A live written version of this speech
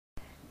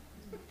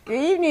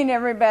Good evening,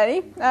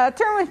 everybody.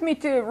 Turn with me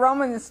to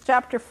Romans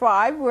chapter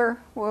 5.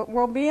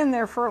 We'll be in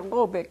there for a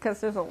little bit because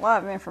there's a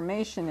lot of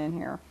information in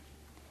here.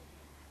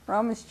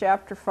 Romans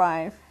chapter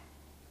 5.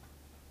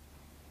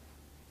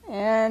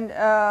 And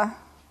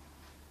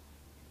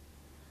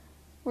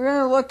we're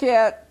going to look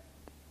at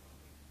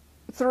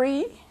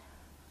 3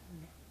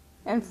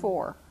 and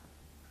 4.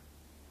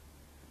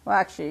 Well,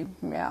 actually,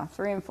 yeah,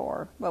 3 and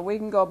 4. But we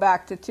can go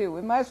back to 2.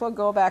 We might as well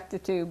go back to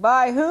 2.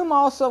 By whom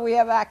also we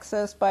have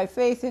access by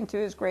faith into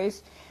his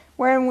grace,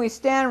 wherein we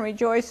stand and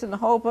rejoice in the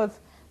hope of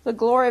the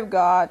glory of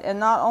God. And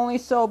not only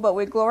so, but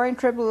we glory in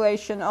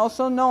tribulation,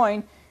 also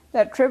knowing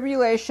that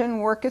tribulation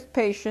worketh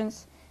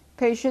patience,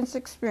 patience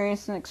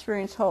experience, and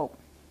experience hope.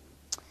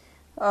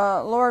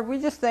 Lord, we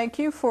just thank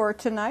you for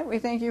tonight. We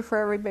thank you for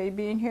everybody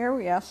being here.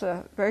 We ask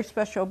a very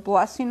special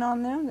blessing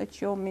on them,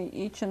 that you'll meet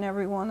each and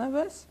every one of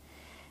us.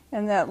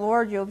 And that,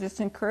 Lord, you'll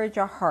just encourage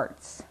our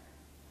hearts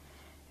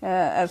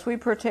as we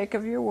partake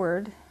of your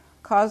word.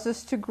 Cause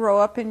us to grow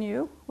up in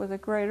you with a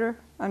greater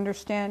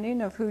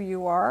understanding of who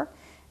you are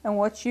and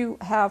what you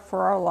have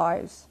for our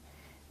lives.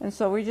 And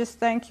so we just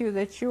thank you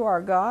that you are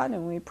God,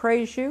 and we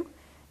praise you.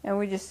 And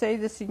we just say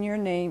this in your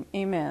name,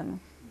 amen.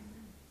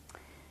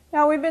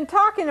 Now, we've been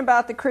talking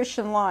about the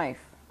Christian life.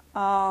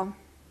 Most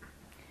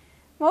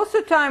of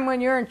the time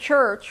when you're in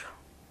church,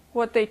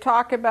 what they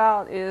talk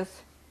about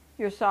is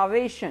your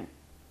salvation.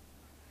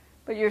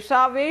 But your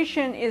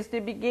salvation is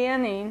the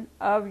beginning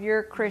of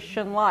your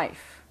Christian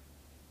life.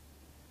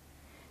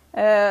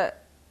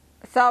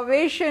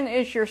 Salvation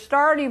is your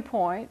starting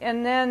point,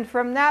 and then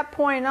from that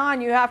point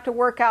on, you have to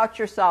work out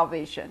your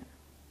salvation.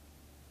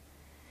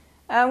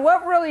 And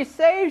what really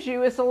saves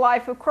you is the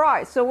life of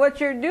Christ. So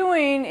what you're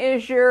doing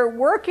is you're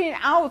working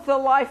out the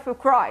life of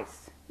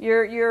Christ.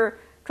 You're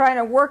trying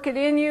to work it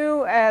in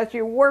you as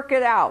you work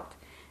it out.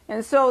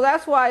 And so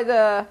that's why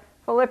the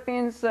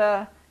Philippians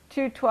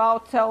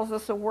 2:12 tells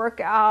us to work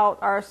out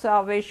our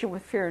salvation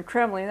with fear and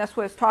trembling. That's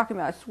what it's talking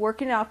about. It's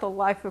working out the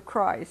life of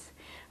Christ.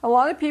 A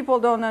lot of people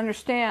don't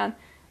understand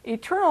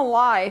eternal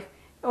life.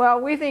 Well,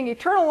 we think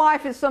eternal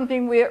life is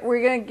something we're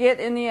going to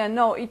get in the end.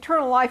 No,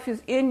 eternal life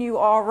is in you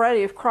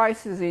already if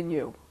Christ is in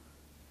you.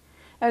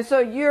 And so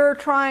you're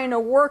trying to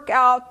work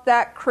out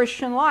that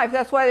Christian life.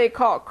 That's why they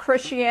call it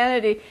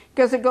Christianity,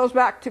 because it goes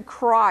back to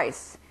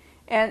Christ.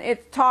 And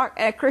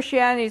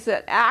Christianity is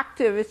an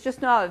active, it's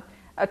just not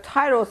a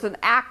title, is an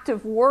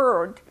active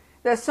word,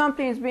 that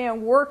something is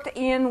being worked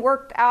in,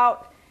 worked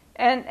out,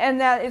 and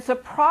that it's a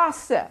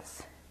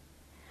process.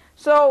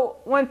 So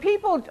when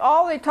people,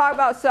 all they talk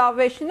about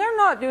salvation, they're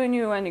not doing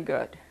you any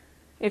good.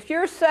 If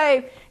you're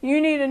saved,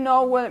 you need to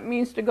know what it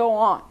means to go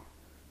on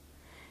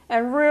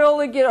and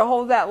really get a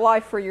hold of that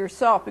life for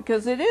yourself,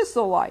 because it is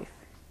the life.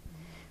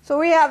 So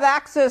we have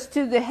access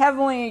to the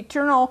heavenly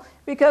eternal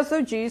because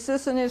of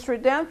Jesus and his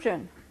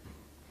redemption.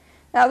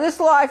 Now, this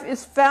life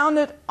is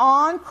founded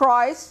on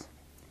Christ.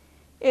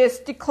 It's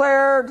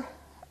declared,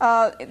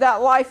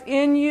 that life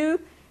in you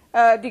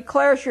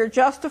declares you're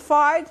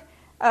justified.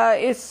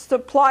 It's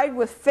supplied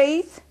with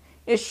faith.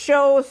 It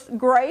shows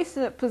grace,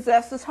 and it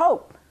possesses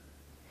hope.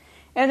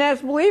 And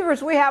as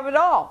believers, we have it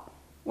all.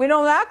 We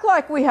don't act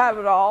like we have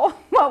it all,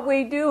 but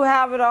we do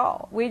have it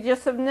all. We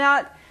just have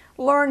not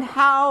learned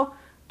how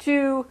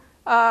to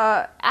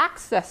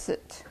access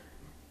it,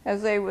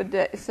 as they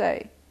would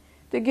say,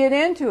 to get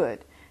into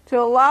it, to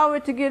allow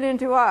it to get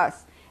into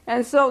us.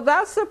 And so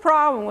that's the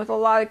problem with a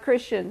lot of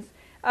Christians.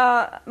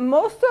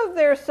 Most of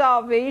their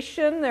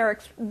salvation,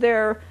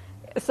 their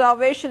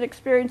salvation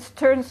experience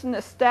turns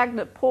into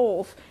stagnant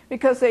pools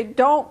because they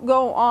don't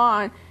go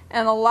on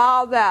and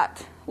allow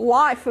that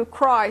life of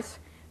Christ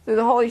through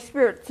the Holy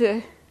Spirit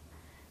to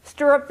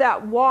stir up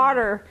that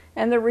water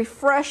and to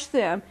refresh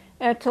them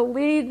and to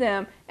lead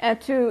them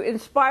and to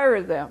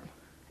inspire them.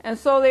 And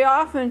so they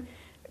often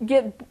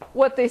get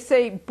what they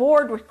say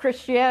bored with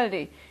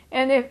Christianity.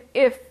 And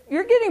if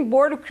you're getting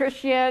bored of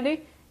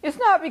Christianity, it's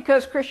not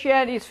because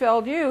Christianity has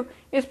failed you.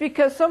 It's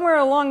because somewhere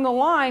along the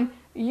line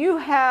you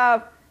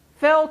have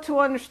failed to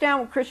understand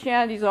what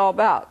Christianity is all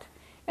about.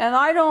 And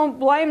I don't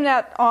blame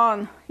that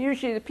on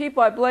usually the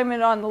people. I blame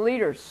it on the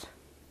leaders,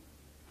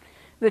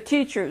 the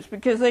teachers,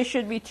 because they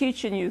should be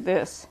teaching you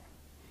this.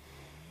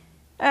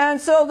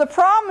 And so the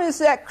problem is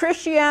that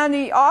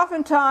Christianity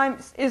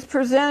oftentimes is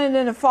presented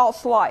in a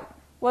false light,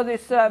 whether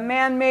it's a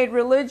man-made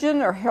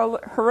religion or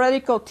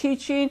heretical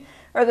teaching,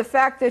 or the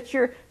fact that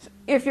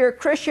if you're a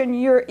Christian,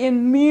 you're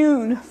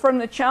immune from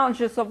the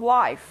challenges of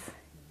life.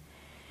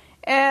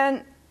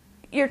 And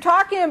you're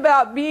talking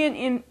about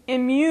being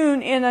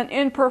immune in an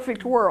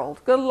imperfect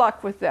world. Good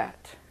luck with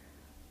that.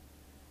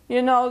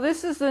 You know,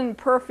 this is an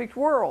imperfect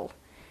world,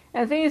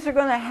 and things are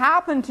going to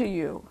happen to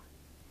you.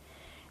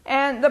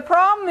 And the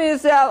problem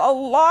is that a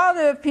lot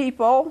of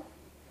people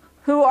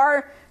who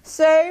are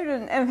saved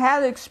and have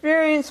had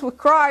experience with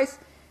Christ,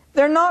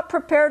 they're not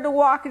prepared to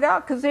walk it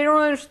out because they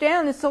don't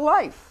understand it's a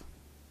life.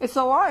 It's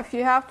a life.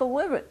 You have to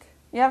live it.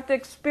 You have to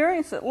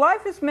experience it.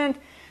 Life is meant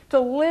to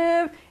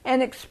live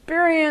and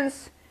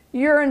experience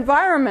your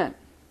environment.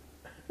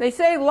 They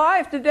say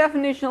life, the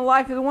definition of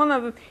life is one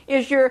of them,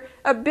 is your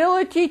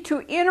ability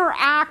to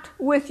interact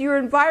with your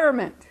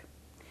environment.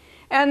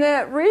 And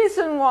the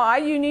reason why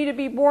you need to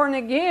be born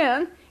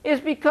again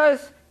is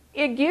because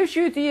it gives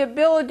you the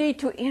ability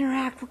to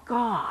interact with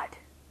God.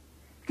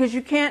 Because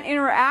you can't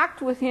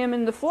interact with Him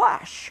in the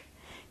flesh.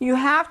 You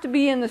have to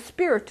be in the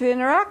Spirit to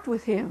interact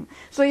with Him.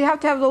 So you have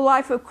to have the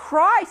life of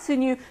Christ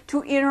in you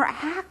to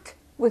interact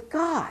with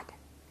God.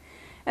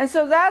 And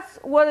so that's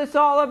what it's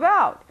all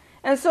about.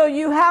 And so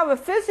you have a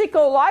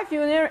physical life,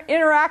 you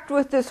interact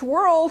with this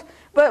world,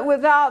 but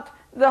without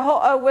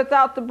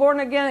the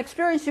born-again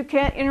experience, you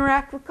can't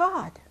interact with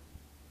God.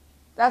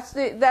 That's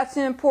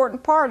the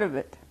important part of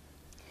it.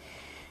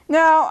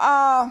 Now,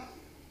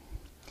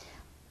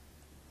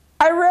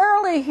 I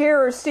rarely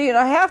hear or see, and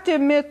I have to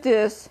admit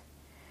this,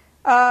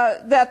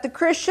 that the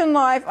Christian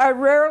life, I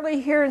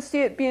rarely hear and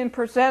see it being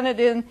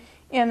presented in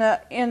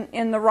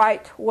the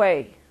right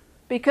way.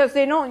 Because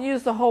they don't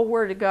use the whole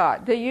Word of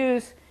God. They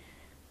use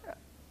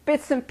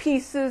bits and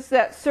pieces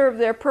that serve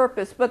their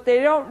purpose, but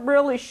they don't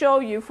really show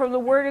you from the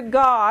Word of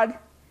God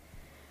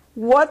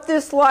what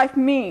this life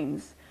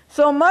means.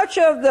 So much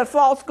of the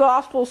false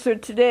gospels of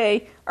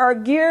today are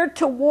geared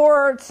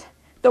towards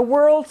the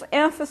world's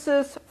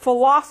emphasis,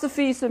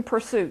 philosophies, and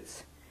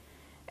pursuits.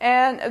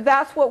 And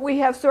that's what we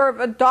have sort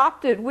of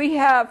adopted. We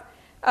have,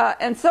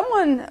 and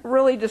someone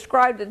really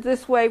described it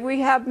this way, we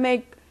have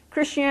made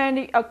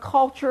Christianity a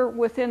culture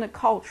within a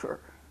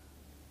culture.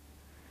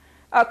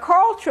 A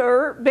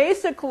culture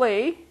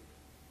basically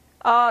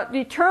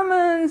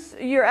determines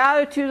your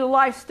attitude of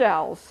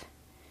lifestyles.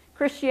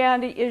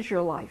 Christianity is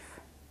your life.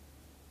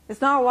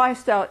 It's not a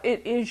lifestyle,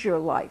 it is your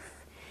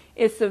life.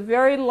 It's the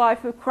very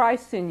life of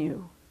Christ in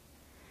you.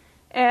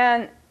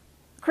 And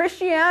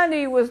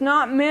Christianity was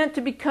not meant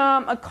to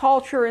become a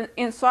culture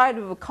inside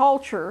of a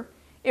culture.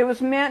 It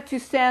was meant to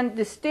stand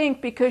distinct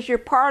because you're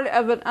part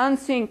of an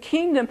unseen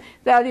kingdom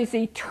that is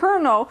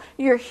eternal.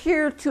 You're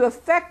here to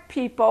affect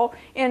people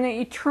in an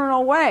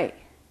eternal way.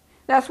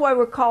 That's why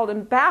we're called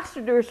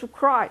ambassadors of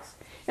Christ.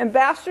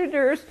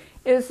 Ambassador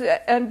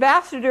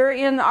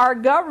in our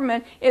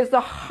government is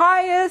the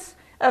highest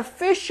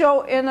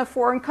official in a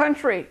foreign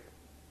country.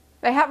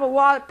 They have a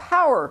lot of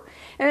power.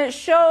 And it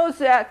shows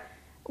that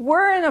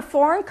we're in a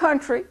foreign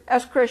country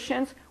as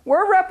Christians.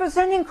 We're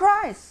representing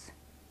Christ.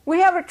 We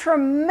have a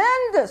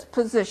tremendous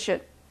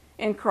position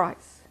in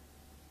Christ.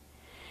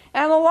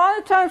 And a lot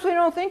of times we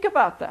don't think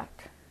about that.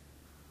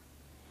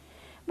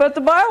 But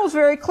the Bible is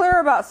very clear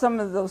about some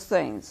of those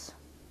things.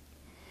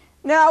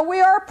 Now,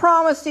 we are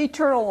promised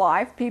eternal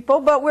life,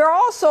 people, but we're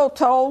also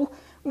told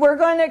we're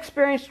going to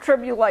experience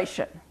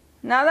tribulation.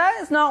 Now,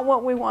 that is not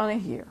what we want to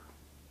hear.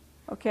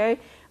 Okay?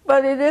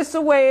 But it is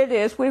the way it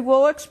is. We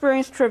will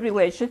experience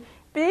tribulation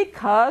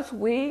because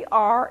we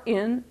are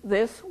in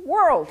this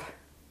world.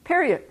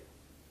 Period.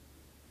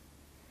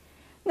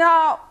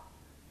 Now,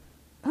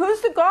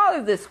 who's the god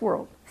of this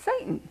world?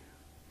 Satan.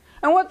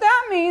 And what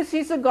that means,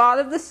 he's the god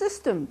of the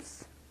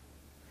systems.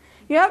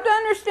 You have to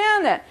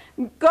understand that.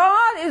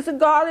 God is the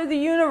god of the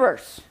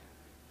universe.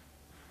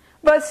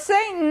 But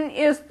Satan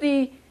is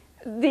the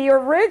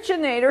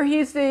originator.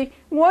 He's the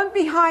one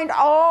behind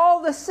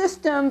all the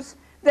systems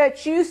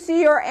that you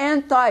see are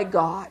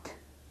anti-God.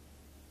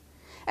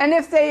 And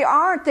if they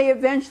aren't, they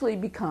eventually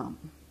become.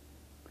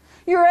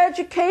 Your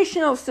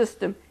educational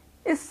system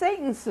is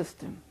Satan's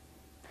system.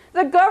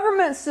 The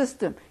government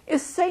system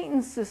is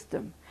Satan's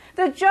system.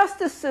 The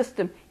justice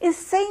system is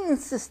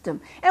Satan's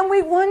system. And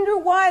we wonder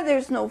why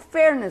there's no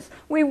fairness.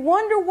 We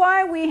wonder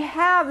why we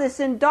have this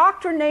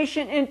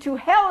indoctrination into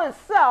hell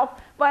itself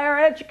by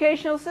our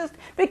educational system.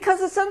 Because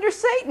it's under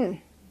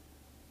Satan.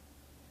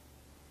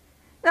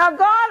 Now,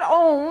 God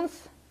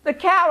owns the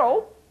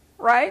cattle,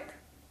 right?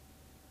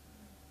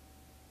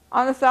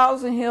 On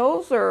 1,000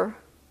 hills, or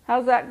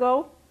how's that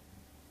go?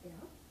 Yeah.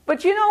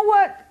 But you know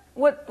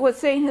what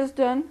Satan has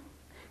done?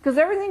 Because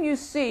everything you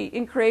see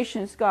in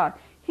creation is God.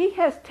 He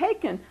has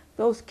taken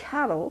those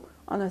cattle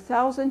on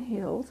 1,000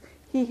 hills.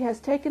 He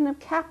has taken them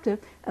captive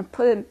and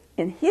put them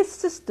in his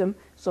system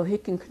so he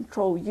can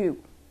control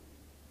you.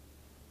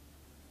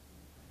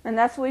 And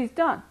that's what he's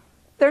done.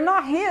 They're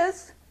not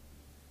his.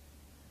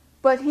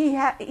 But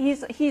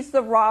he's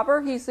the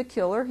robber, he's the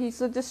killer, he's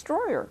the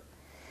destroyer.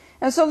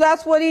 And so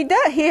that's what he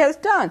has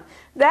done.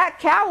 That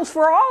cattle's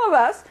for all of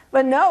us,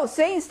 but no,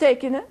 Satan's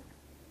taking it.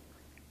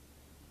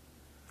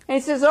 And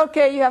he says,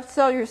 okay, you have to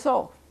sell your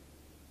soul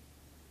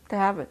to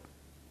have it.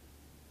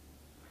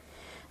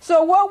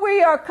 So what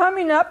we are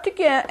coming up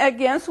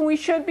against, and we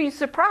should be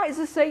surprised,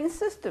 is Satan's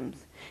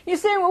systems. You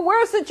say, well,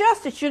 where's the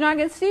justice? You're not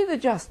going to see the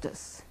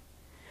justice.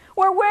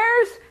 Well,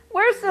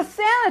 where's the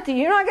sanity?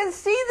 You're not going to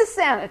see the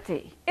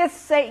sanity. It's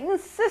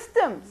Satan's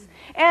systems.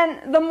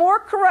 And the more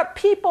corrupt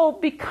people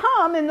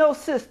become in those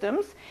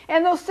systems,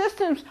 and those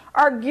systems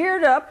are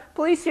geared up,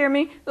 please hear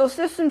me, those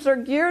systems are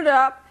geared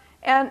up,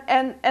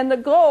 and the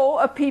goal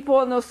of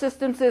people in those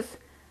systems is,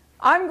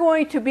 I'm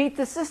going to beat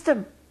the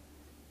system.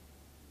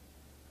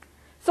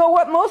 So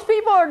what most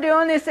people are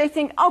doing is they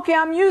think, okay,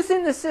 I'm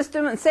using the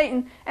system, and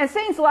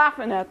Satan's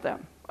laughing at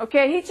them.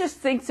 Okay, he just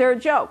thinks they're a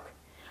joke.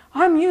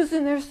 I'm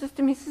using their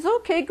system. He says,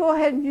 okay, go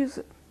ahead and use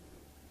it.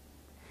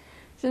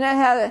 Jeanette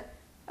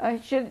had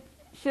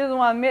she doesn't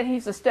want to admit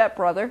he's a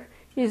stepbrother.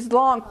 He's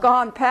long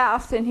gone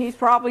past, and he's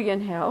probably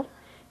in hell.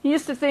 He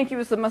used to think he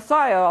was the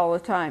Messiah all the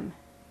time.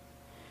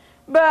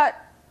 But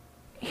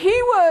he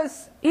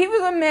was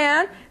a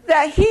man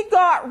that he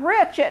got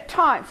rich at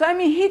times. I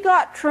mean, he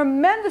got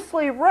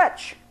tremendously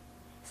rich.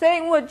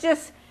 Satan would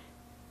just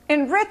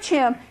enrich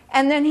him,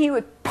 and then he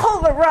would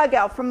pull the rug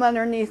out from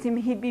underneath him.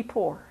 He'd be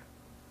poor.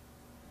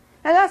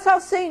 And that's how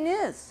Satan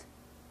is.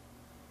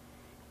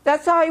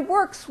 That's how he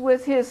works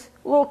with his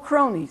little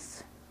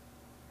cronies.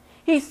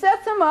 He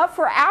sets them up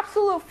for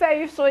absolute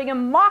failure so he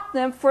can mock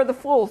them for the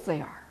fools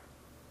they are.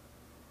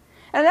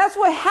 And that's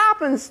what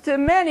happens to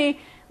many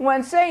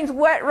when Satan's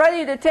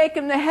ready to take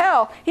them to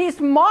hell. He's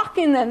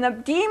mocking them. The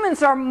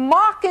demons are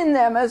mocking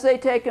them as they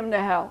take them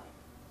to hell.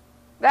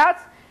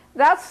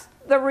 That's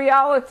the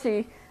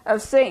reality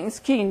of Satan's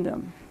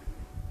kingdom.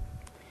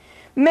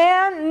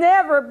 Man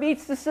never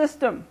beats the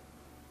system.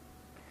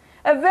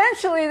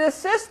 Eventually the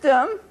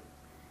system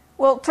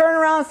will turn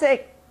around and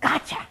say,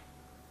 gotcha.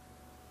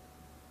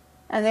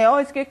 And they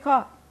always get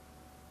caught.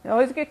 They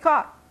always get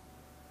caught.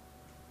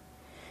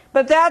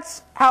 But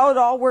that's how it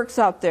all works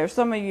out there.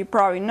 Some of you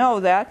probably know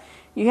that.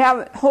 You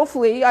haven't,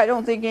 hopefully, I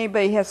don't think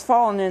anybody has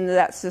fallen into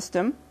that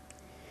system.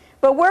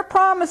 But we're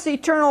promised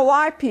eternal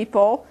life,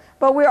 people.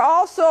 But we're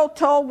also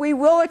told we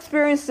will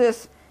experience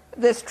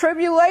this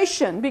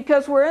tribulation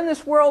because we're in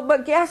this world.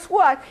 But guess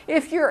what?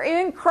 If you're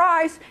in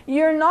Christ,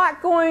 you're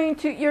not going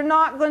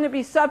to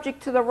be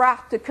subject to the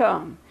wrath to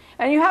come.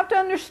 And you have to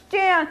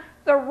understand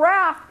the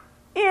wrath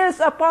is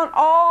upon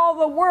all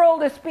the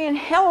world. It's being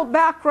held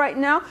back right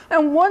now,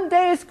 and one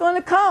day it's going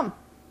to come.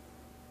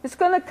 It's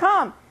going to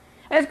come.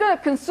 And it's going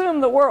to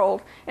consume the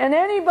world and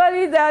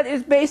anybody that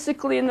is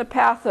basically in the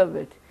path of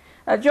it.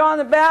 John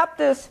the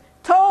Baptist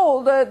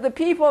told the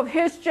people of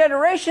his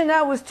generation,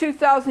 that was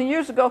 2,000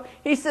 years ago,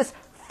 he says,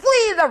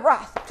 flee the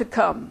wrath to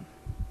come.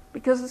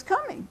 Because it's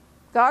coming.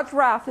 God's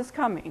wrath is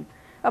coming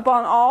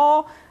upon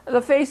all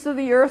the face of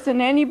the earth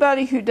and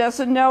anybody who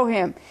doesn't know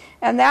him.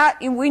 And that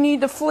we need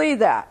to flee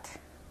that.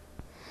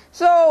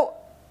 So,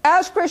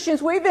 as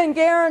Christians, we've been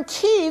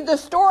guaranteed the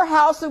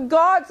storehouse of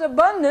God's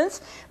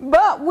abundance,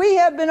 but we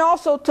have been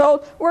also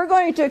told we're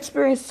going to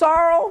experience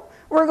sorrow,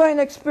 we're going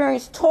to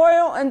experience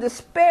toil and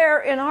despair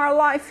in our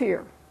life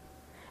here.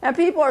 And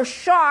people are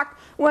shocked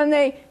when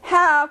they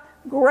have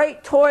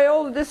great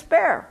toil and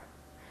despair.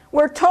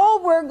 We're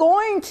told we're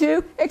going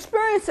to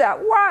experience that.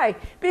 Why?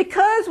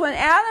 Because when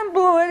Adam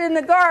blew it in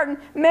the garden,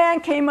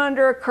 man came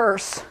under a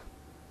curse.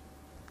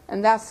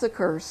 And that's the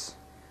curse.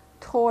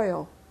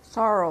 Toil.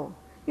 Sorrow.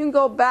 You can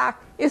go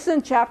back. It's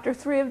in chapter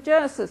 3 of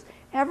Genesis.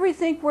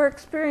 Everything we're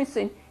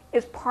experiencing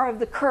is part of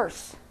the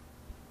curse.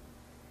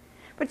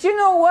 But you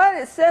know what?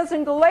 It says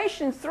in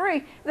Galatians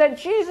 3 that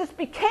Jesus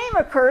became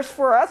a curse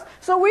for us,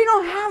 so we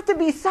don't have to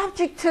be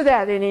subject to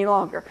that any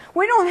longer.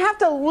 We don't have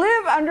to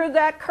live under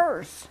that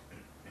curse.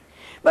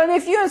 But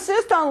if you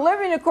insist on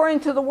living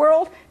according to the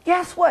world,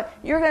 guess what?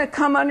 You're going to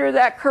come under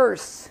that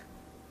curse.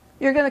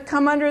 You're going to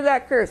come under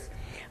that curse.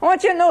 I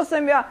want you to know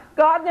something about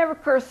God never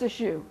curses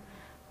you.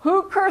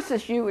 Who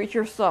curses you is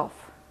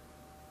yourself.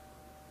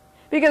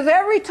 Because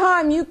every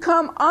time you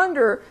come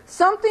under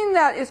something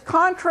that is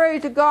contrary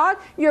to God,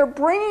 you're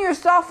bringing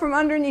yourself from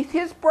underneath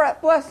His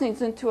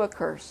blessings into a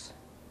curse.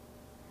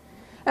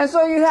 And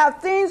so you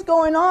have things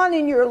going on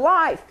in your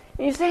life.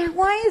 And you say,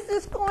 why is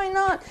this going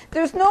on?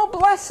 There's no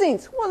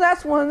blessings. Well,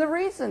 that's one of the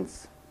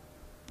reasons.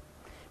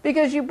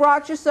 Because you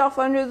brought yourself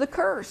under the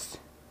curse.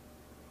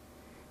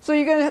 So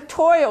you're going to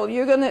toil.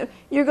 You're going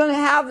to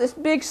have this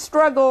big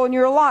struggle in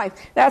your life.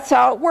 That's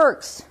how it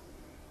works.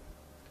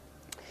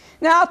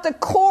 Now, at the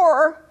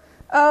core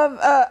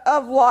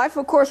of life,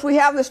 of course, we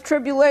have this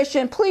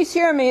tribulation. Please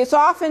hear me. It's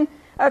often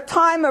a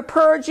time of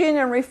purging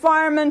and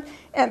refinement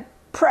and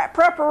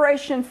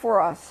preparation for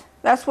us.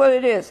 That's what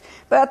it is.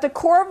 But at the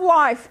core of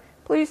life,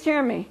 please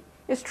hear me,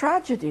 is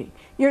tragedy.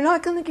 You're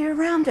not going to get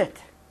around it.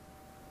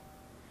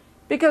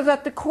 Because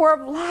at the core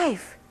of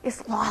life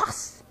is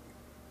loss.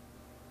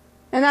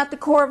 And at the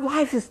core of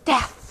life is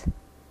death.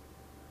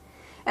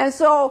 And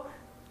so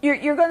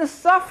you're going to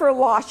suffer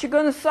loss. You're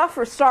going to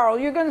suffer sorrow.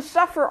 You're going to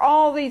suffer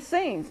all these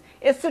things.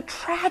 It's a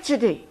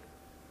tragedy.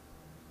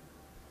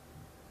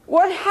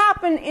 What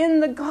happened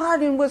in the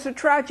garden was a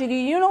tragedy.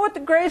 You know what the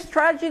greatest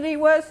tragedy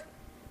was?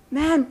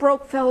 Man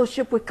broke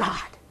fellowship with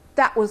God.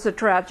 That was the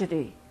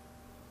tragedy.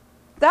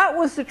 That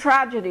was the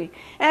tragedy.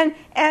 And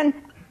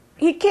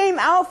he came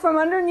out from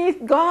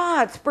underneath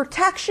God's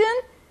protection,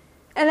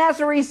 and as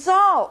a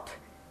result,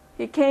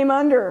 he came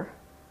under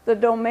the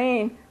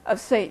domain of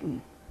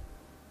Satan.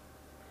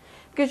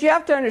 Because you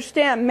have to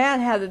understand, man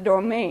had a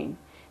domain.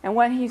 And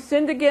when he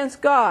sinned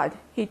against God,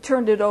 he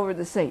turned it over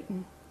to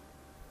Satan.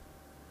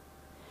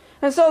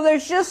 And so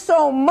there's just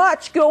so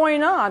much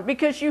going on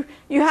because you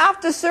have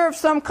to serve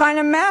some kind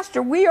of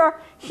master. We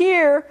are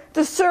here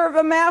to serve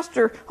a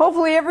master.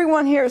 Hopefully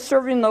everyone here is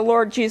serving the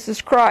Lord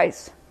Jesus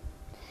Christ.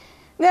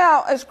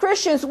 Now, as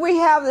Christians, we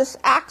have this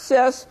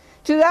access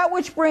to that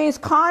which brings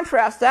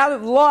contrast out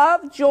of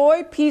love,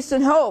 joy, peace,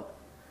 and hope.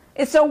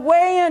 It's a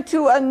way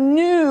into a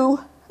new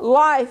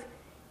life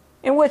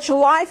in which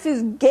life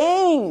is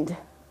gained,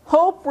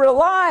 hope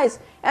relies,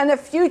 and the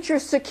future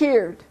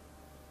secured.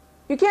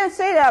 You can't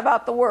say that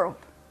about the world.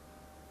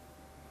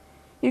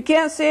 You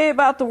can't say it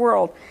about the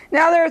world.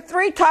 Now, there are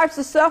three types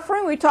of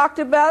suffering. We talked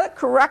about it: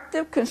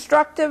 corrective,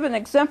 constructive, and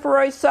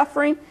exemplary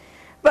suffering.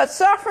 But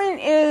suffering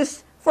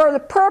is for the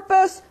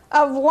purpose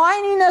of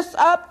lining us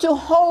up to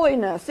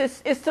holiness.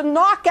 It's to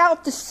knock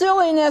out the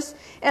silliness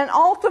and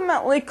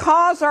ultimately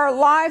cause our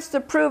lives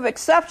to prove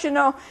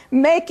exceptional,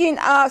 making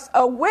us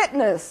a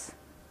witness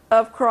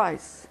of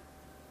Christ.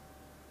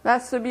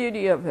 That's the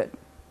beauty of it.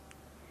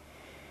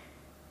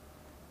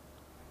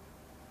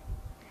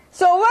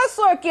 So let's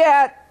look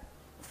at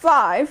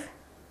 5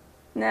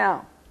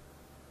 now.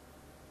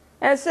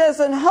 And it says,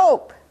 "And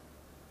hope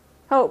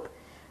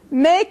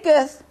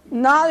maketh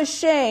not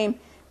ashamed,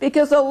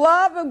 because the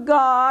love of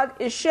God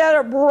is shed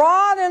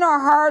abroad in our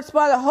hearts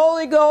by the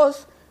Holy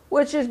Ghost,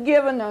 which is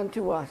given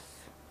unto us."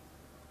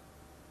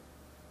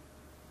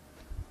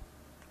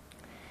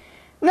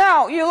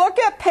 Now, you look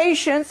at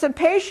patience, and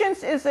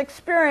patience is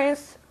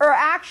experience, or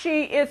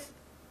actually it's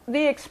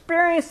the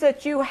experience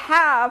that you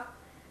have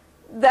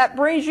that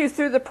brings you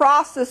through the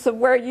process of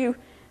where you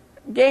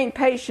gain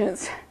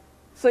patience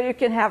so you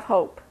can have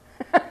hope.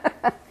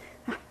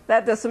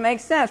 That doesn't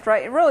make sense,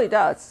 right? It really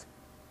does.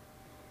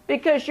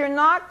 Because you're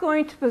not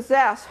going to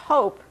possess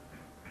hope,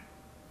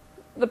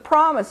 the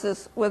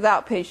promises,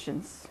 without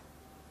patience.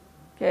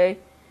 Okay?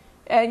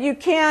 And you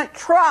can't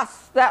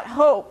trust that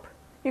hope.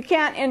 You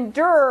can't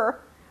endure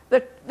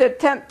the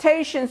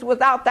temptations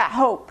without that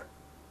hope.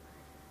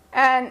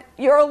 And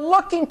you're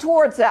looking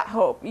towards that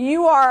hope.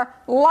 You are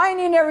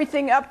lining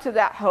everything up to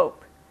that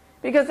hope.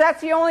 Because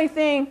that's the only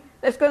thing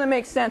that's going to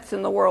make sense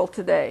in the world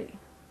today.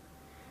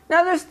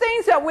 Now, there's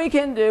things that we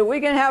can do.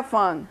 We can have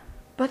fun.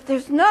 But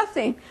there's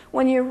nothing,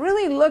 when you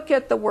really look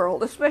at the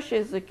world, especially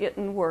as it's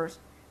getting worse,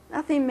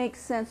 nothing makes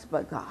sense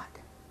but God.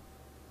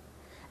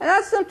 And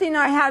that's something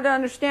I had to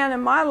understand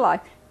in my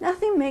life.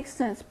 Nothing makes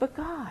sense but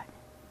God.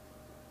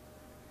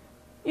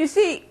 You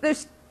see,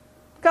 there's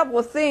a couple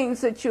of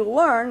things that you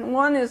learn.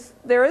 One is,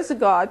 there is a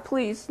God.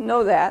 Please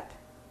know that.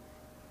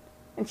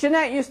 And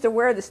Jeanette used to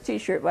wear this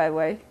t-shirt, by the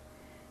way.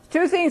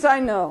 2 things I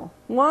know.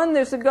 1,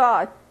 there's a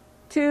God.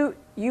 2,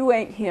 you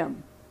ain't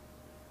him.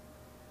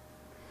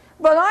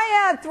 But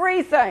I add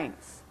 3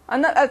 things.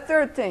 A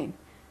third thing.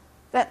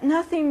 That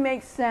nothing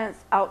makes sense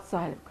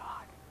outside of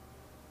God.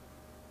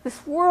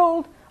 This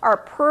world, our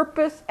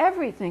purpose,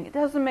 everything, it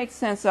doesn't make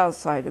sense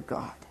outside of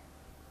God.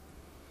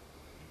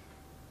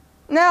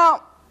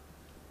 Now,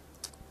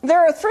 there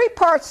are 3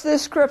 parts to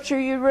this scripture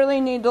you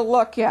really need to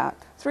look at.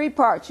 3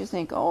 parts. You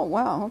think, oh,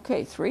 wow,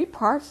 okay, 3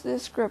 parts to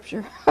this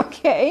scripture.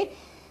 Okay.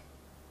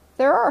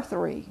 There are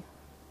 3.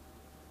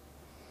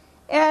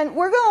 And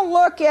we're going to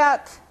look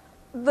at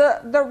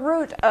the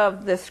root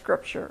of this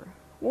scripture.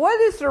 What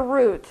is the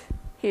root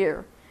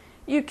here?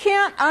 You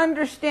can't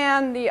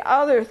understand the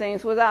other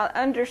things without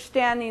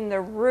understanding the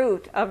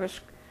root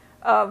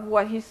of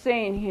what he's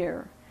saying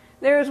here.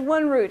 There's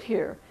one root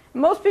here.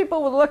 Most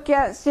people would look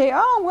at it and say,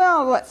 oh,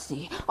 well, let's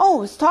see.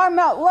 Oh, it's talking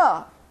about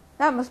love.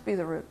 That must be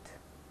the root.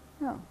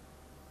 No,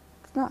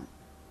 it's not.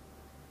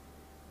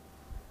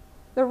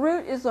 The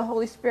root is the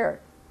Holy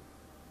Spirit.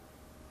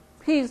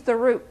 He's the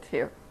root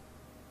here.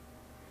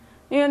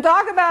 You can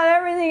talk about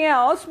everything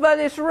else, but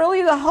it's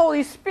really the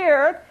Holy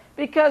Spirit,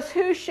 because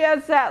who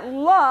sheds that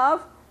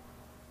love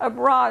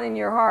abroad in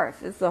your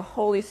hearts? It's the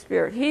Holy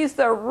Spirit. He's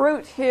the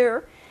root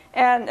here,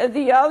 and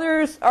the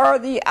others are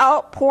the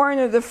outpouring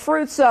of the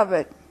fruits of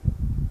it.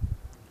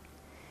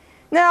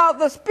 Now,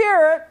 the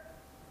Spirit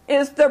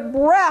is the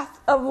breath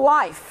of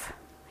life.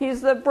 He's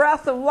the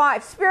breath of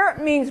life.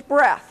 Spirit means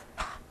breath.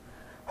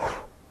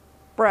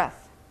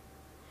 Breath.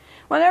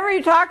 Whenever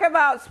you talk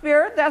about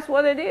spirit, that's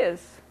what it is.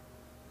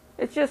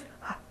 It's just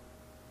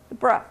the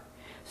breath.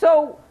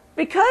 So,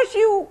 because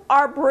you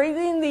are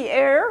breathing the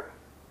air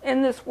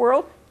in this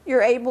world,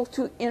 you're able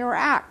to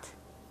interact.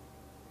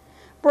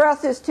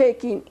 Breath is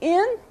taking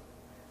in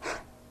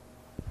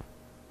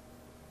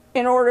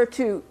order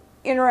to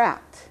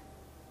interact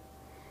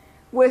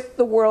with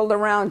the world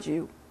around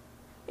you.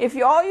 If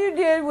all you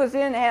did was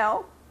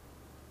inhale,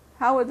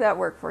 how would that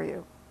work for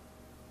you?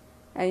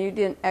 And you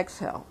didn't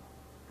exhale.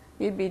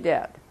 You'd be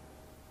dead.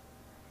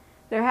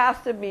 There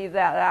has to be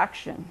that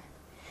action.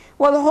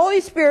 Well, the Holy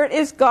Spirit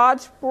is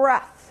God's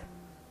breath.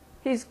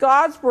 He's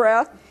God's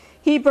breath.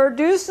 He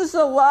produces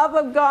the love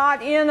of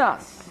God in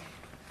us.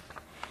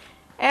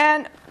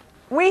 And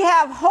we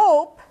have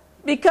hope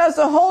because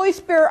the Holy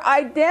Spirit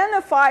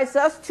identifies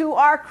us to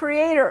our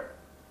Creator.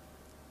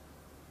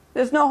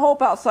 There's no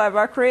hope outside of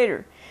our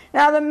Creator.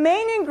 Now, the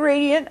main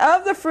ingredient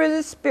of the fruit of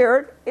the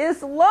Spirit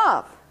is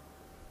love.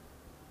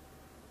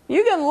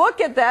 You can look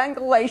at that in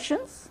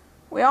Galatians.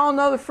 We all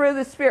know the fruit of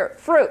the Spirit.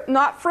 Fruit,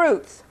 not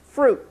fruits.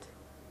 Fruit.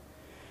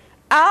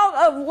 Out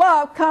of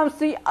love comes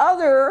the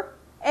other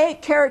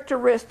 8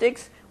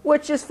 characteristics,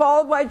 which is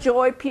followed by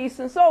joy, peace,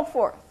 and so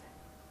forth.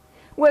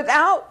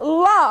 Without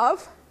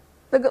love,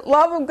 the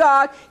love of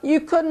God, you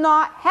could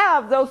not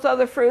have those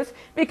other fruits,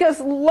 because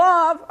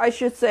love, I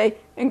should say,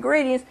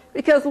 ingredients,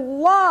 because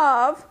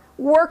love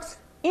works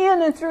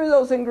in and through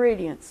those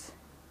ingredients.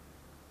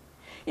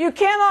 You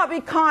cannot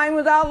be kind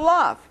without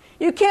love.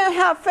 You can't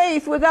have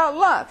faith without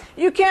love.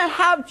 You can't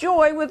have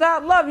joy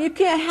without love. You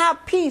can't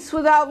have peace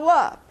without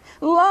love.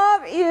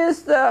 Love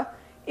is the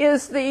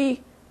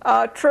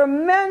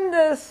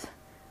tremendous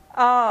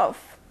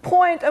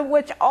point at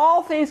which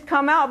all things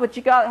come out, but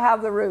you got to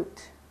have the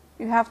root.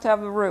 You have to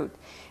have the root,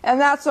 and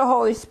that's the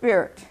Holy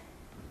Spirit.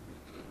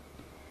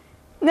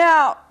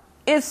 Now,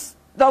 it's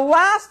the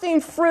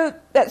lasting fruit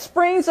that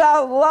springs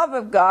out of the love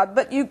of God,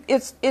 but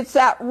it's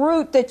that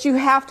root that you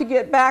have to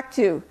get back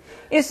to.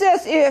 It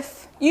says,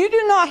 if you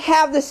do not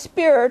have the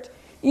Spirit,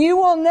 you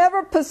will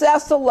never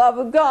possess the love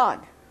of God.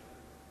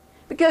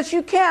 Because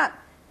you can't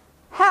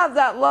have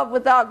that love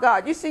without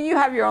God. You see, you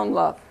have your own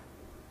love.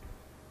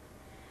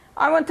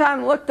 I one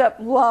time looked up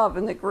love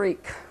in the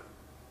Greek.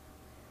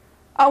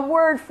 A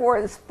word for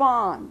it is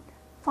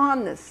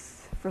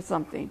fondness for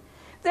something.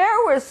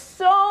 There were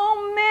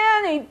so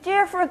many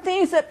different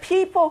things that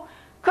people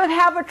could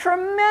have a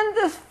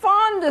tremendous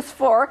fondness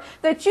for,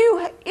 that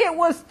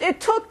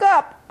it took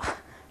up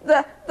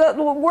the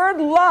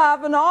word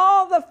love, and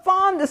all the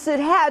fondness it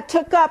had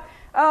took up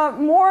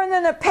more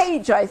than a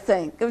page, I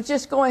think, of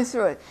just going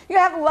through it. You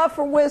have a love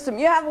for wisdom,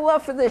 you have a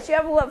love for this, you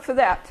have a love for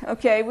that.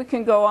 Okay, we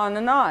can go on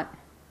and on.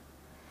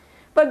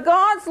 But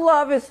God's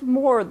love is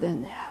more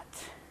than that.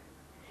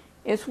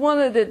 It's one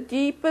of the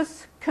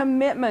deepest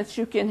commitments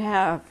you can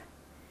have.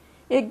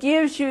 It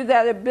gives you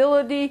that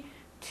ability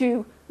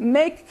to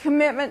make a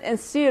commitment and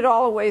see it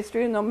all the way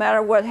through, no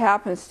matter what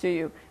happens to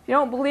you. If you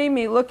don't believe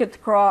me, look at the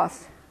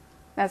cross.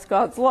 That's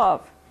God's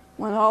love.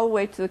 It went all the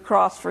way to the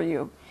cross for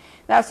you.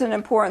 That's an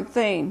important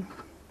thing.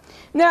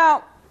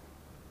 Now,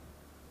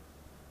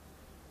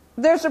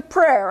 there's a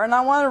prayer, and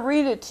I want to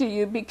read it to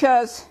you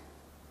because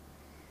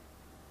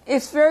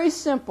it's very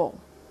simple.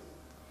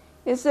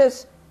 It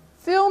says,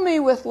 "Fill me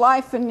with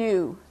life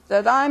anew,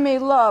 that I may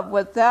love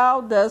what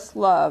thou dost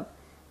love,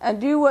 and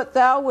do what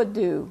thou would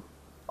do.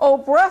 O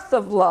breath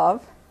of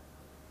love,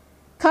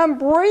 come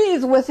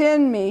breathe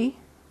within me,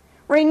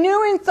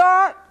 renewing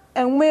thought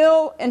and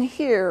will and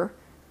hear.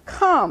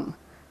 Come,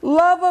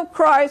 love of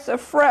Christ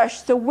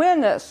afresh to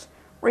win us.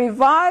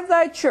 Revive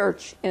thy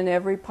church in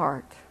every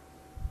part."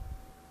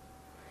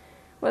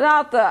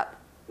 Without that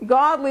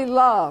godly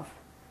love,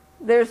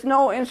 there's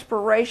no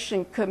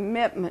inspiration,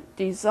 commitment,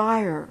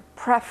 desire,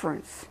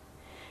 preference.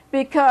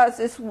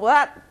 Because it's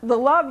the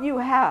love you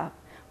have.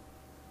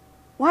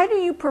 Why do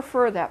you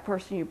prefer that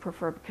person you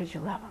prefer? Because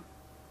you love them.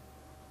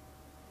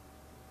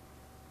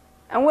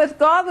 And with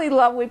godly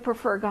love, we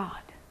prefer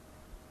God.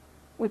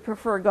 We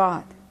prefer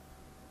God.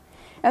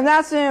 And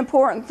that's an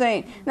important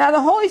thing. Now,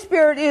 the Holy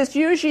Spirit is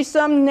usually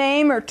some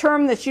name or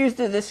term that's used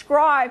to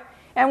describe,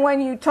 and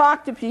when you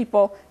talk to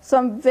people,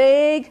 some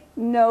vague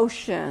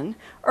notion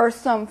or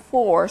some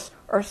force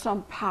or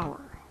some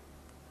power.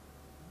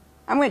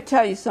 I'm going to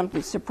tell you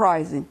something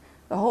surprising.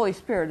 The Holy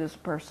Spirit is a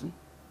person.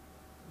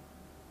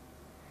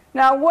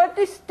 Now, what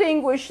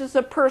distinguishes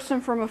a person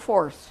from a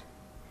force?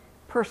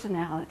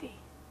 Personality.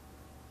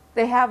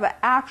 They have an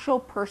actual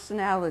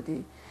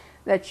personality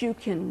that you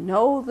can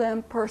know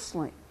them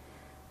personally.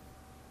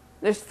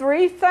 There's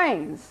three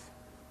things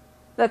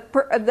that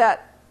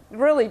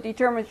really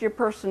determines your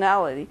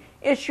personality.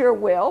 It's your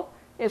will.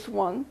 It's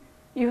one.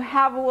 You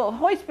have a will. The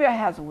Holy Spirit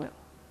has a will.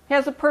 He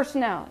has a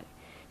personality.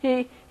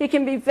 He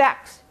can be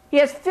vexed. He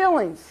has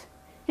feelings.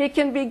 He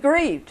can be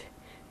grieved.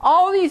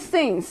 All these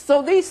things.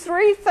 So these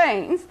three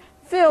things,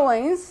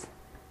 feelings,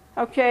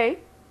 okay,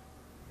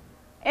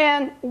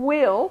 and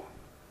will.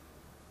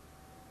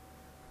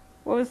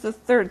 What was the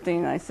third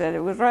thing I said?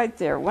 It was right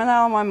there. It went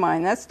out of my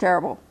mind. That's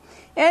terrible.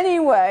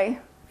 Anyway,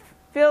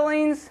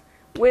 feelings,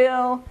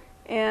 will,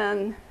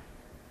 and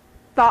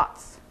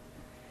thoughts.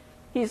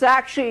 He's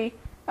actually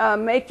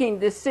making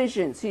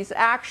decisions. He's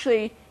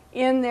actually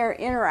in there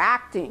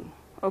interacting,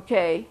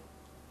 okay?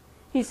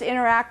 He's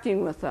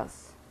interacting with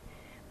us.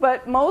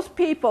 But most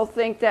people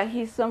think that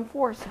he's some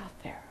force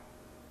out there.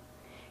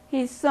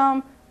 He's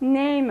some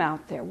name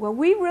out there. Well,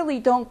 we really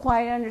don't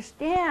quite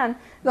understand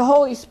the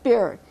Holy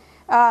Spirit.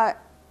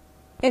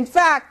 In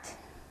fact,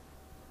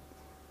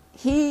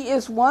 he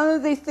is one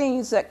of the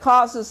things that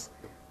causes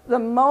the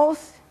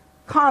most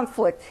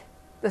conflict.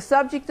 The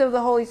subject of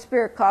the Holy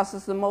Spirit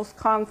causes the most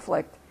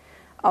conflict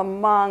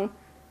among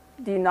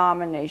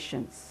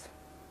denominations.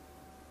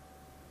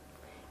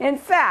 In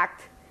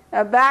fact,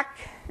 back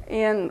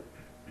in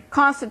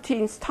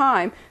Constantine's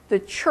time, the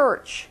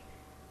church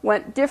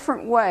went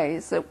different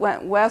ways. It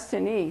went west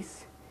and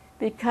east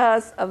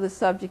because of the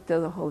subject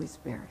of the Holy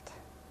Spirit.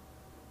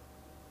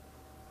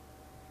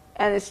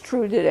 And it's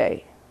true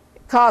today.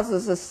 It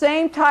causes the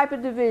same type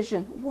of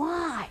division.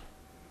 Why?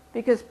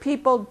 Because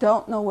people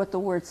don't know what the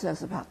Word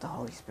says about the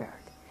Holy Spirit.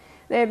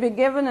 They have been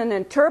given an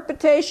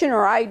interpretation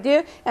or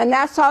idea, and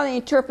that's how they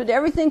interpret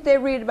everything they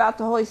read about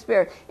the Holy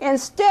Spirit.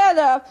 Instead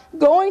of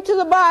going to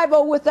the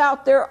Bible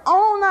without their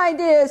own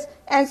ideas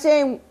and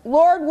saying,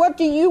 Lord, what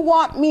do you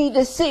want me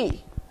to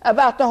see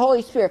about the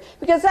Holy Spirit?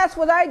 Because that's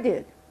what I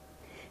did.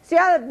 See,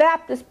 I had a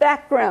Baptist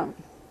background.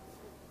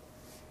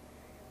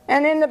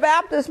 And in the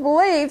Baptist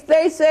belief,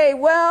 they say,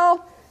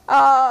 well,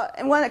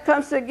 when it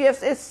comes to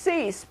gifts, it's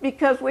cease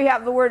because we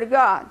have the Word of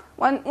God.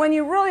 When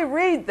you really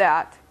read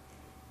that,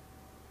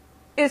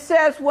 it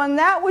says, when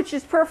that which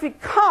is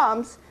perfect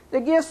comes, the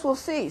gifts will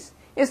cease.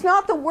 It's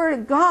not the Word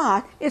of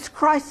God, it's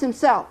Christ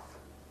Himself.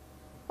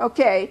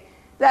 Okay?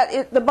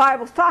 The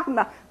Bible's talking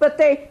about. But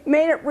they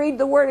made it read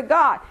the Word of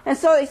God. And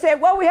so they say,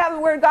 well, we have the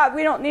Word of God,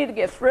 we don't need the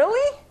gifts.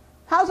 Really?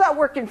 How's that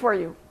working for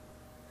you?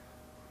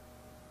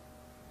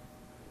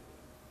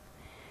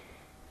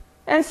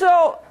 And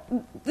so,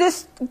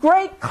 this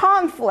great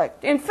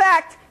conflict. In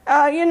fact,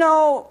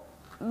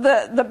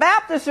 the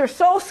Baptists are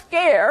so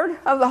scared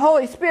of the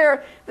Holy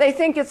Spirit, they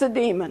think it's a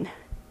demon.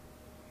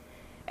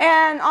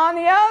 And on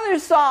the other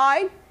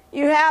side,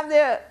 you have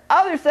the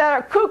others that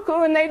are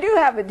cuckoo, and they do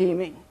have a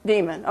demon.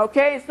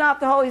 Okay? It's not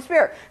the Holy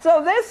Spirit.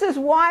 So this is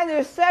why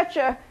there's such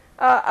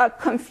a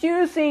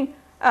confusing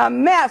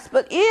mess.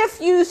 But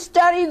if you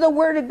study the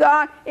Word of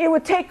God, it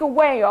would take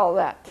away all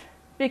that.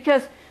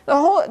 Because the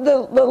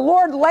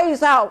Lord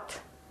lays out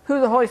who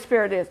the Holy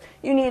Spirit is.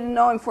 You need to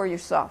know Him for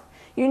yourself.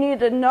 You need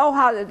to know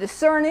how to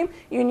discern Him.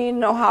 You need to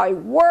know how He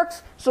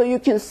works so you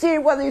can see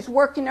whether He's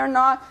working or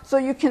not, so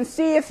you can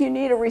see if you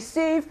need to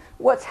receive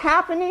what's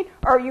happening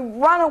or you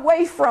run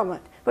away from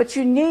it. But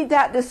you need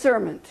that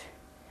discernment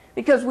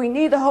because we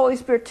need the Holy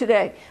Spirit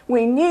today.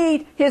 We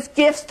need His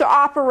gifts to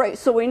operate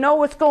so we know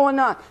what's going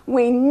on.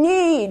 We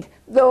need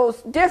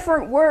those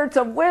different words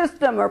of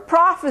wisdom or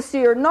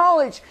prophecy or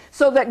knowledge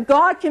so that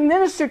God can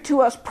minister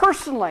to us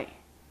personally.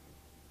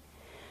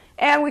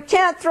 And we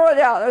can't throw it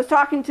out. I was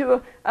talking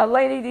to a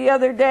lady the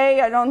other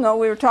day. I don't know,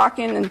 we were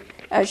talking,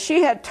 and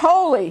she had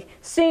totally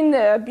seen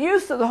the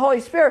abuse of the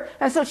Holy Spirit,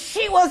 and so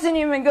she wasn't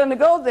even going to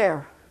go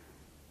there.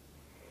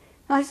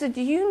 And I said,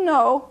 do you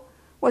know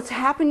what's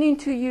happening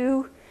to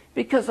you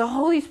because the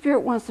Holy Spirit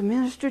wants to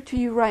minister to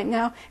you right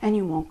now, and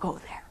you won't go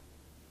there.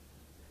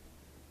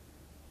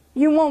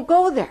 You won't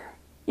go there.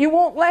 You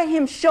won't let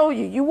Him show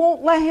you. You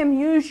won't let Him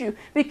use you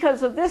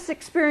because of this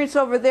experience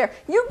over there.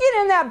 You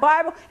get in that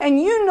Bible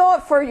and you know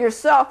it for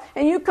yourself,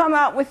 and you come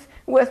out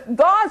with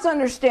God's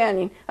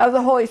understanding of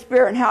the Holy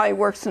Spirit and how He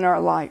works in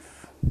our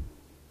life.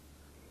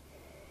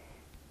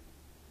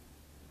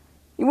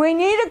 We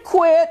need to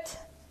quit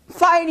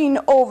fighting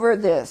over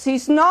this.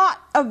 He's not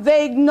a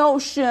vague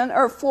notion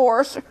or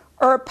force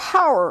or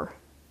power.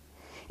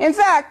 In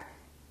fact,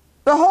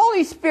 the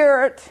Holy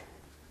Spirit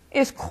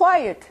is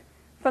quiet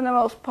for the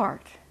most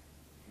part.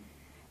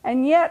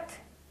 And yet,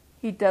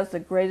 He does the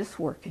greatest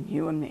work in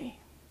you and me.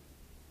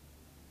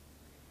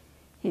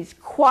 He's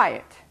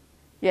quiet,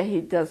 yet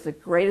He does the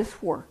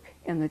greatest work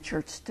in the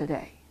church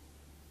today.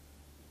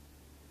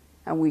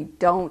 And we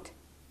don't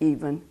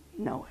even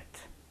know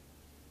it.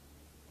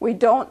 We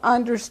don't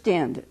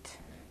understand it.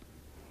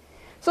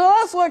 So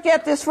let's look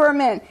at this for a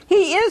minute.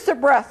 He is the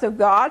breath of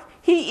God.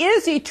 He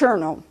is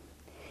eternal.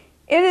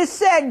 It is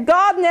said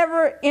God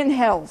never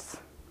inhales.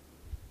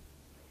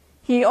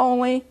 He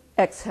only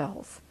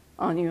exhales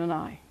on you and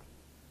I.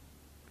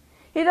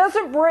 He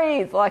doesn't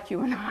breathe like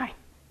you and I.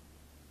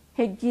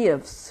 He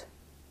gives.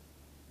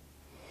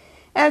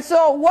 And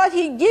so what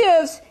He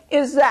gives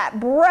is that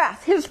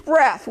breath, His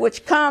breath,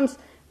 which comes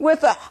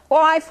with a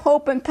life,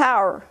 hope, and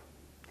power.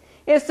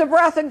 It's the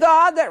breath of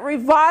God that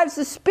revives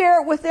the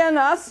spirit within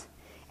us,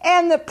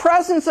 and the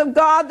presence of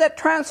God that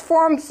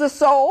transforms the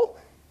soul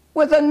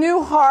with a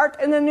new heart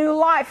and a new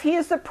life. He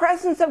is the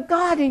presence of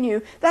God in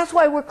you. That's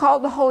why we're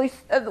called the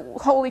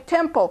Holy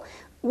Temple.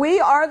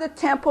 We are the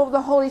temple of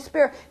the Holy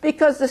Spirit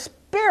because the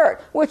Spirit,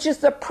 which is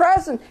the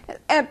presence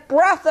and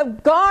breath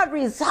of God,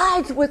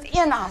 resides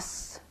within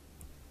us.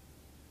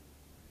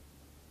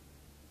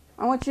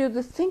 I want you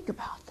to think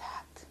about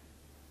that.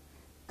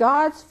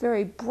 God's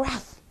very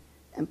breath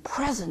and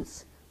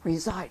presence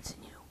resides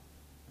in you.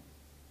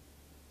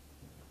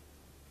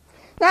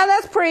 Now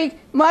that's pretty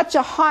much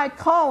a high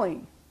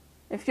calling,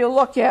 if you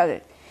look at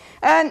it.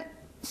 And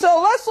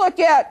so let's look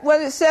at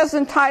what it says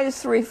in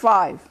Titus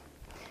 3:5.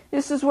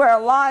 This is where a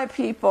lot of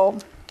people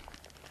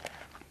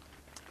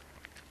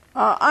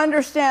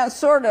understand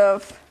sort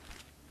of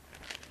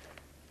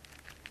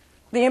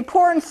the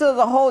importance of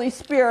the Holy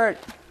Spirit,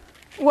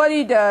 what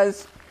He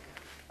does.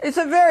 It's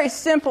a very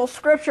simple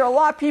scripture. A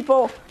lot of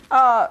people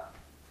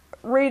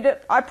read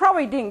it. I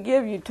probably didn't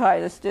give you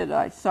Titus, did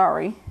I?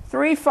 Sorry.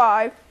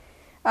 3:5.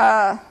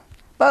 But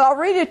I'll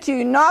read it to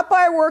you. Not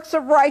by works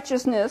of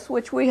righteousness,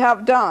 which we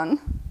have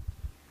done,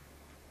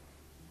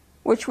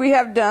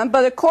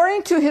 but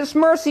according to His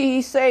mercy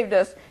He saved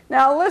us.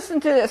 Now listen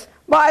to this.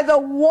 By the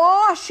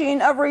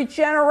washing of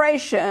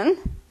regeneration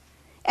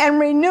and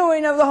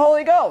renewing of the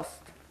Holy Ghost.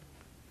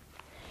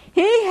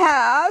 He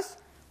has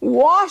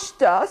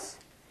washed us.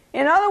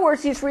 In other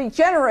words, he's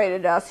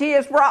regenerated us. He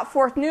has brought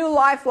forth new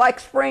life like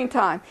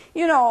springtime.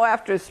 You know,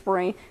 after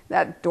spring,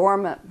 that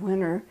dormant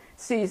winter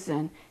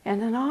season, and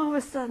then all of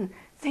a sudden,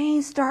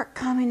 things start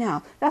coming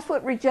out. That's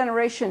what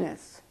regeneration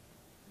is.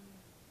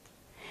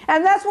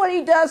 And that's what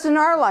he does in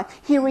our life.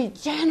 He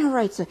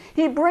regenerates it.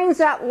 He brings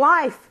that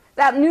life,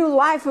 that new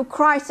life of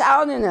Christ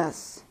out in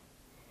us.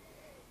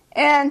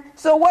 And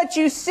so what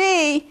you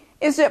see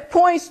is it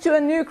points to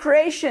a new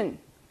creation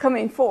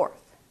coming forth.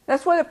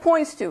 That's what it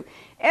points to.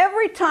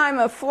 Every time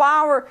a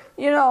flower,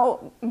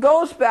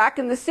 goes back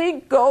and the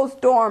seed goes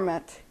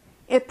dormant,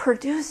 it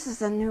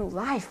produces a new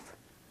life.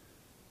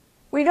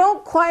 We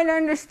don't quite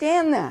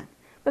understand that,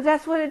 but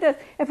that's what it does.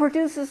 It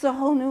produces a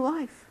whole new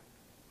life.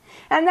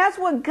 And that's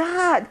what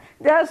God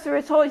does through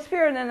His Holy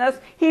Spirit in us.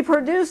 He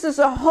produces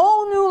a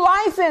whole new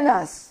life in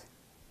us.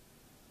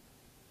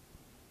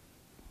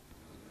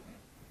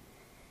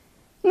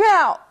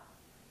 Now,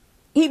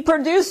 He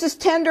produces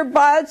tender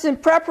buds in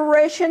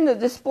preparation to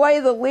display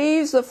the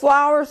leaves, the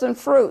flowers, and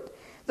fruit.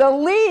 The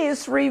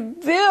leaves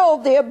reveal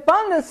the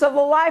abundance of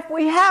the life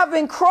we have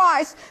in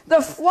Christ,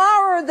 the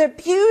flower, the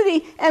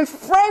beauty and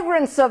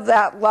fragrance of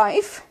that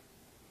life.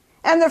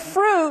 And the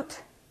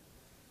fruit,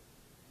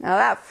 now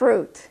that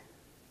fruit,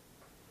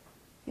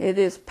 it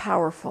is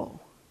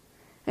powerful.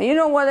 And you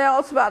know what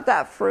else about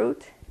that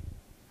fruit?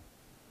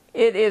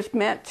 It is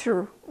meant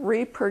to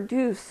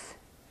reproduce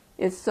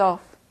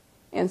itself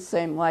in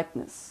same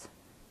likeness.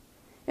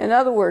 In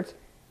other words,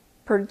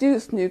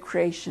 produce new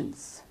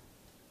creations.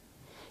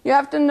 You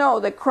have to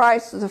know that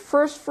Christ is the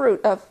first fruit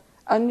of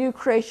a new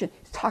creation.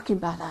 He's talking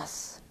about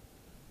us.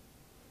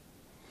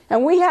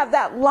 And we have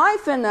that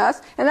life in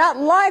us, and that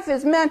life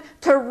is meant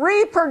to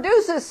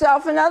reproduce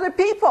itself in other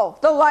people,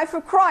 the life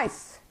of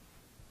Christ.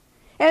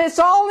 And it's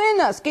all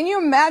in us. Can you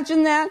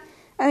imagine that?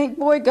 I think,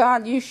 boy,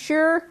 God, you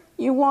sure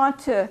you want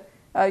to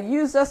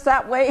use us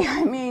that way?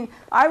 I mean,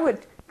 I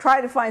would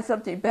try to find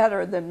something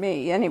better than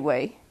me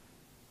anyway.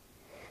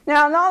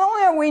 Now, not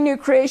only are we new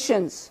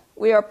creations,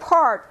 we are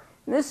part,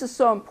 and this is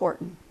so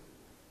important.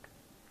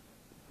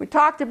 We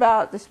talked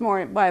about it this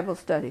morning at Bible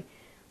study.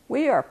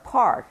 We are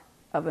part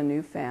of a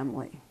new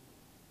family.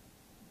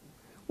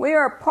 We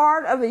are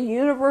part of a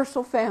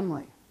universal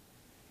family.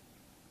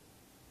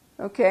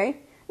 Okay?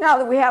 Now,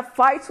 that we have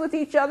fights with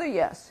each other,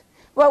 yes.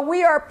 But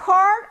we are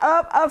part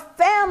of a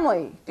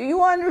family. Do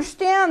you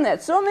understand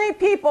that? So many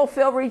people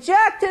feel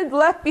rejected,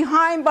 left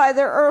behind by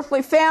their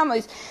earthly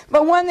families.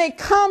 But when they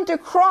come to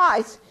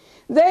Christ,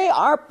 they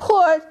are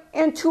put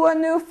into a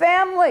new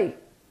family.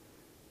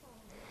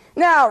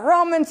 Now,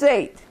 Romans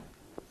 8.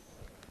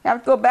 I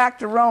have to go back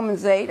to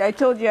Romans 8. I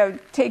told you I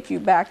would take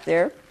you back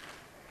there.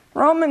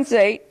 Romans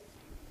 8.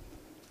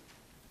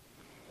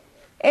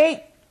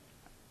 8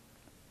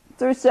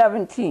 through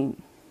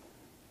 17.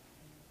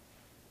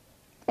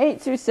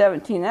 8 through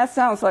 17. That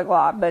sounds like a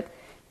lot, but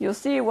you'll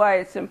see why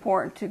it's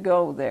important to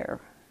go there.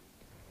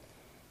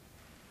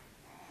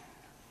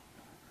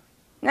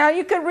 Now,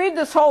 you could read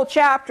this whole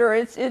chapter.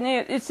 It's an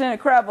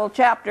incredible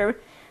chapter.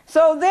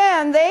 So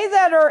then, they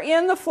that are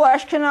in the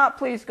flesh cannot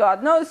please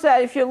God. Notice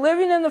that if you're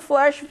living in the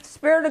flesh, if the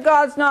Spirit of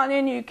God's not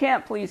in you, you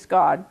can't please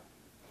God.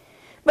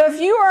 But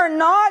if you are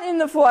not in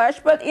the flesh,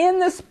 but in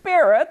the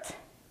Spirit,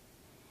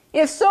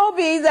 if so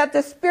be that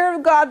the Spirit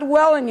of God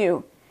dwell in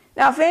you.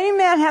 Now, if any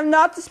man have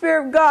not the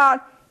Spirit of God,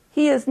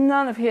 he is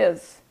none of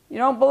his. You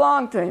don't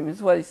belong to him,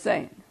 is what he's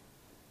saying.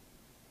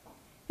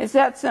 It's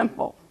that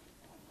simple.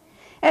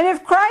 And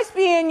if Christ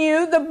be in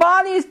you, the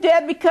body is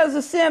dead because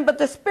of sin, but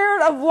the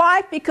Spirit of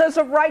life because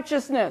of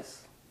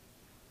righteousness.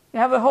 You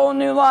have a whole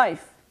new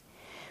life.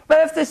 But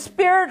if the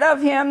Spirit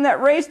of Him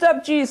that raised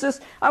up Jesus,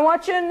 I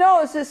want you to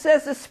notice it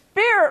says the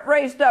Spirit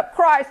raised up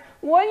Christ.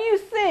 What do you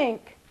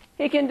think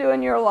He can do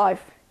in your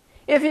life?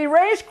 If He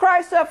raised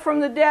Christ up from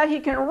the dead,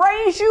 He can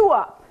raise you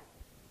up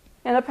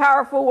in a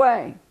powerful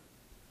way.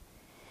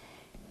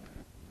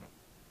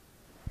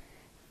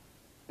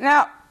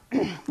 Now,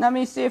 let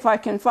me see if I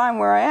can find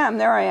where I am.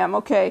 There I am.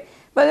 Okay.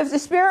 But if the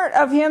Spirit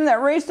of Him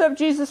that raised up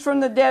Jesus from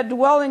the dead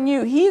dwell in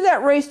you, He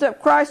that raised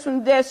up Christ from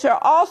the dead shall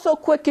also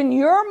quicken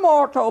your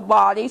mortal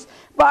bodies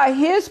by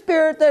His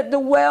Spirit that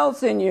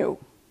dwells in you.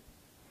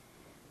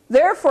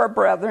 Therefore,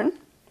 brethren,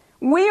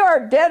 we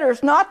are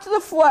debtors not to the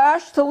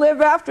flesh to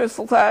live after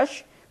the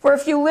flesh. For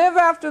if you live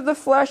after the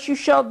flesh, you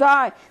shall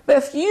die. But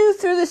if you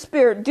through the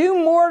Spirit do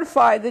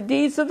mortify the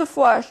deeds of the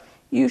flesh,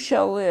 you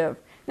shall live.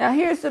 Now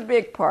here's the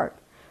big part.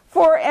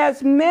 For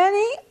as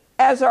many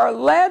as are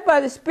led by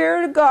the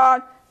Spirit of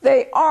God,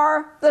 they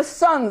are the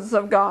sons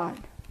of God.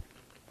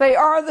 They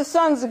are the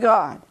sons of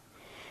God.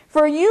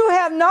 For you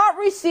have not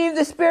received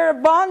the spirit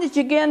of bondage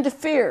again to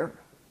fear.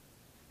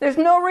 There's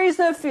no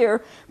reason to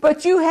fear,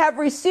 but you have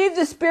received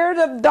the Spirit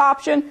of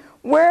adoption,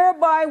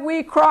 whereby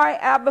we cry,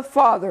 Abba,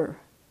 Father.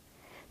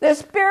 The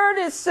Spirit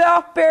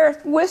itself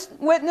beareth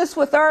witness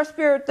with our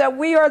spirit that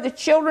we are the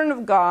children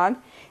of God,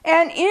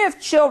 and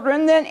if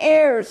children, then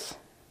heirs,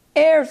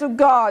 heirs of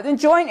God, and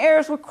joint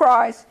heirs with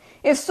Christ,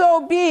 if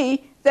so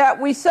be that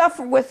we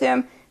suffer with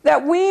Him,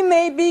 that we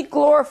may be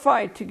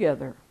glorified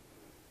together.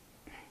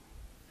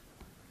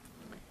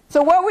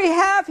 So what we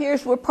have here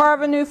is we're part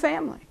of a new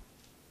family.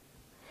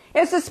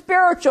 It's a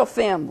spiritual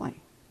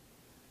family.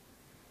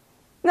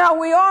 Now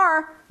we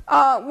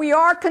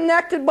are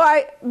connected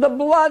by the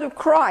blood of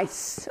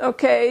Christ.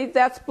 Okay,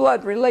 that's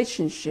blood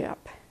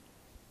relationship,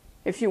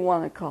 if you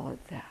want to call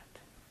it that.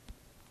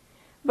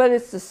 But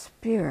it's the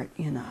Spirit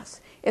in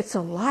us. It's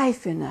a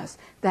life in us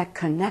that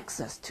connects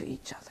us to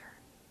each other.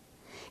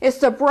 It's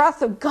the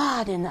breath of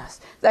God in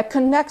us that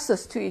connects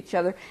us to each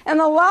other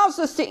and allows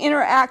us to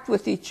interact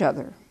with each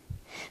other.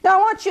 Now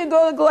I want you to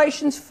go to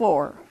Galatians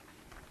 4.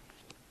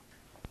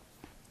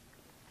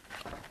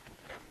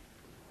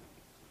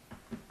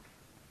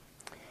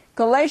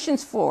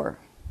 Galatians 4.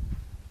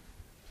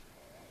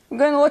 I'm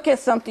going to look at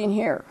something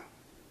here.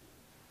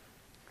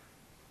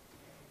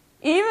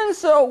 Even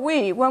so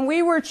we, when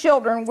we were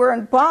children, were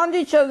in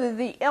bondage of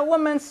the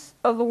elements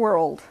of the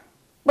world.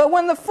 But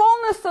when the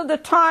fullness of the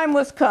time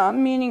was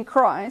come, meaning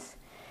Christ,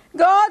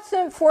 God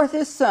sent forth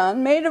his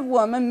Son, made of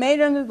woman, made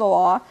under the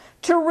law,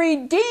 to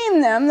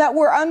redeem them that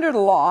were under the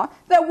law,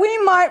 that we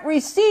might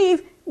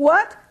receive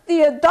what?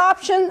 The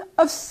adoption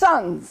of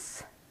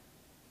sons.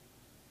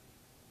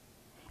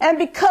 And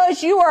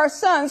because you are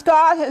sons,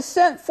 God has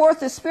sent forth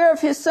the Spirit of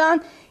his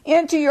Son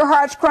into your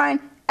hearts, crying,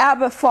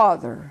 Abba,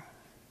 Father.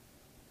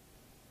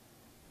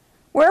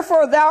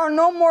 Wherefore thou art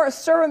no more a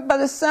servant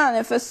but a son,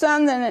 if a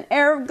son then an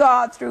heir of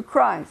God through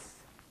Christ.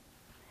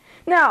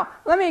 Now,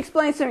 let me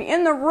explain something.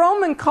 In the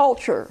Roman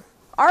culture,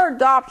 our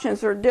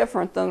adoptions are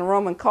different than the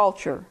Roman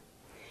culture.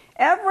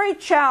 Every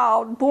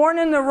child born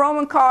in the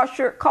Roman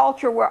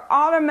culture were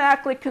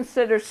automatically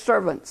considered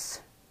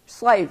servants,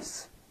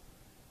 slaves.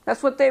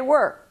 That's what they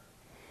were.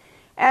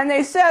 And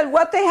they said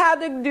what they had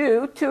to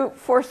do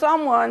for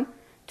someone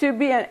to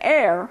be an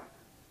heir,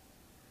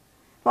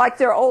 like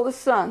their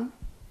oldest son,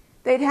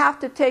 they'd have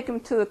to take them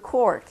to the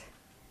court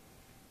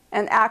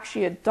and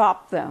actually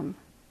adopt them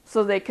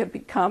so they could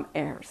become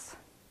heirs.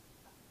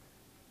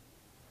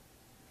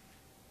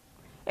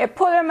 It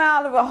put him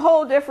out of a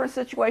whole different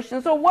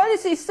situation. So what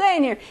is he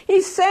saying here?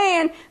 He's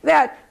saying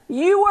that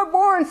you were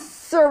born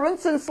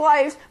servants and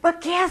slaves,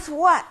 but guess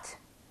what?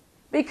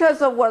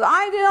 Because of what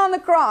I did on the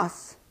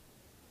cross,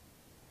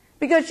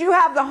 because you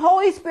have the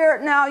Holy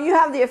Spirit now, you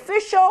have the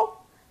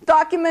official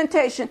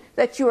documentation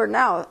that you are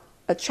now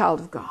a child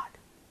of God.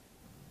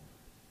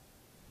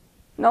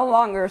 No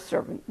longer a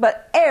servant,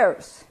 but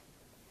heirs.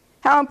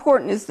 How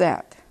important is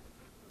that?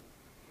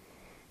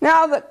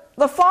 Now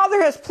the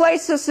Father has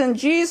placed us in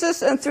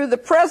Jesus, and through the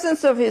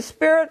presence of his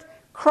Spirit,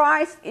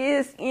 Christ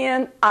is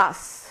in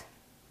us.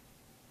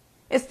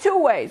 It's two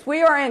ways.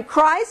 We are in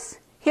Christ,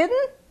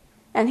 hidden,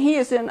 and he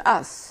is in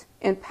us,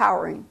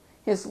 empowering.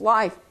 His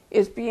life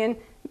is being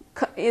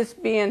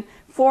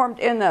formed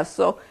in us,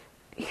 so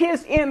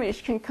his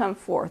image can come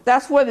forth.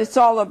 That's what it's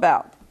all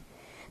about.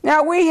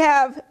 Now we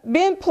have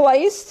been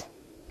placed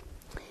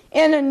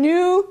in a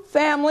new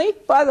family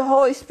by the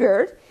Holy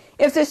Spirit.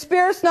 If the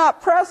Spirit's not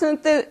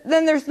present, then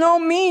there's no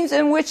means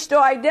in which to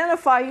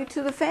identify you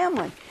to the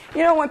family.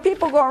 You know, when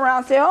people go around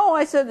and say, oh,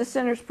 I said the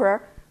sinner's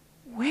prayer,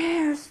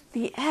 where's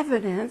the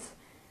evidence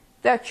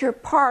that you're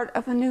part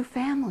of a new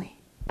family?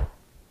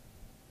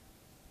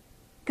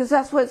 Because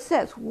that's what it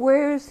says.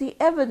 Where's the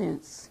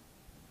evidence?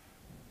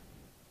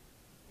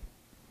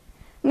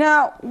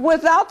 Now,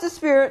 without the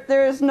Spirit,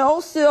 there is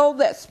no seal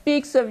that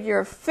speaks of your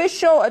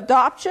official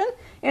adoption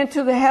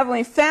into the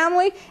heavenly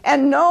family,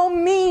 and no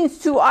means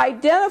to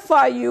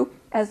identify you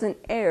as an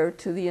heir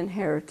to the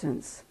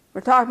inheritance.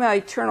 We're talking about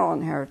eternal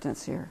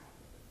inheritance here.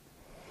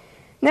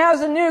 Now,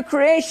 as a new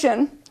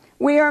creation,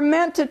 we are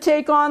meant to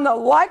take on the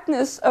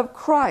likeness of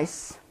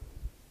Christ.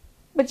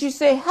 But you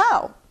say,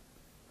 how?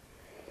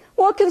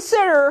 Well,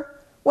 consider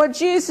what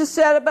Jesus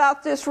said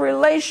about this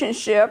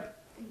relationship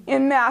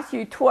in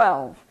Matthew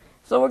 12.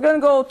 So we're going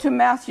to go to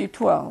Matthew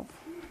 12.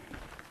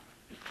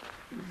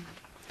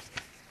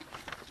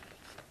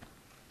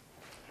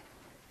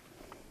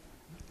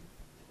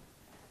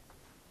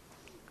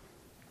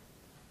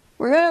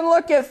 We're going to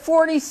look at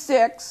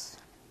 46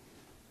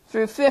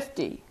 through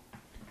 50.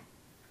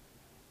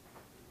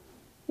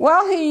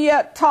 While he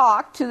yet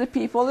talked to the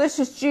people, this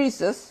is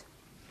Jesus,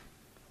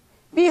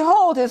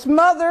 behold, his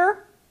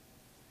mother,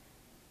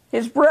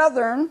 his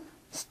brethren,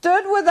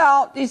 stood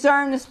without,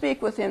 desiring to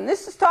speak with him.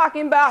 This is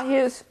talking about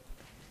his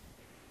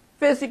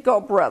physical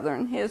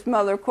brethren, his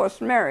mother, of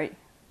course, Mary.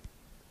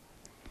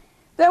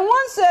 Then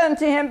one said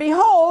unto him,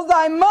 behold,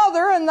 thy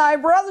mother and thy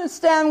brethren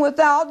stand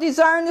without,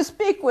 desiring to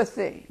speak with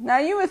thee. Now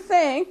you would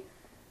think,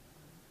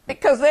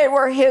 because they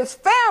were his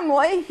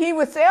family, he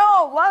would say,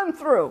 oh, let them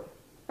through.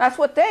 That's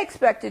what they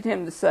expected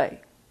him to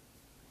say.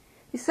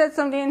 He said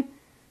something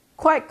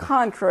quite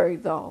contrary,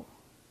 though.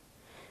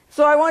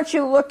 So I want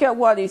you to look at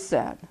what he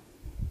said.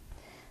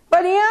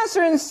 But he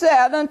answered and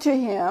said unto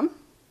him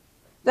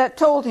that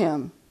told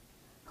him,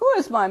 who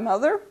is my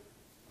mother,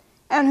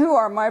 and who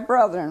are my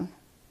brethren?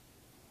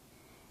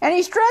 And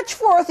he stretched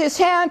forth his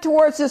hand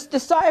towards his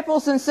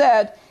disciples and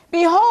said,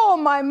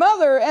 behold, my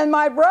mother and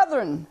my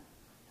brethren.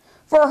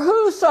 For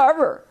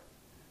whosoever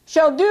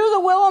shall do the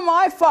will of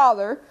my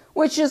Father,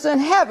 which is in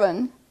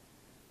heaven,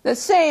 the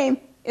same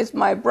is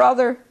my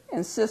brother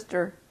and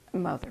sister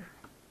and mother.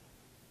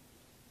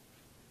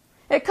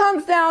 It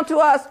comes down to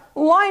us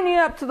lining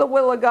up to the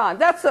will of God.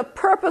 That's the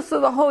purpose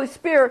of the Holy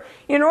Spirit.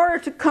 In order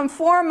to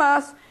conform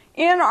us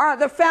in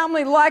the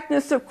family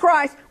likeness of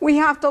Christ, we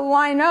have to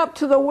line up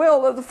to the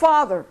will of the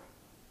Father.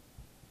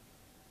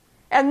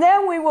 And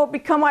then we will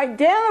become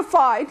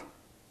identified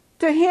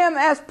to Him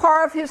as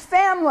part of His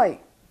family.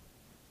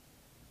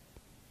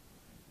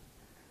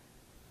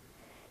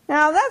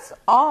 Now that's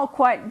all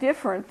quite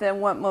different than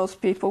what most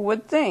people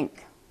would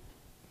think.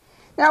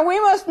 Now we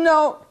must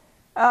note,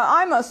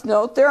 I must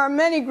note, there are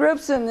many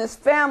groups in this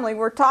family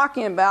we're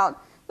talking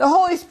about. The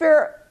Holy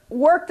Spirit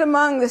worked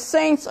among the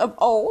saints of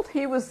old.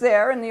 He was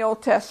there in the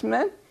Old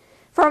Testament.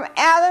 From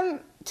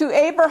Adam to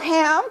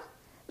Abraham,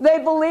 they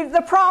believed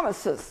the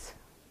promises.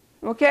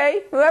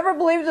 Okay? Whoever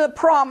believed the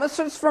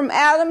promises from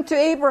Adam to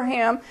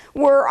Abraham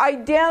were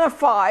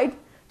identified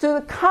to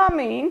the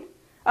coming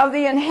of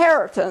the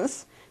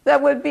inheritance that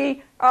would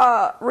be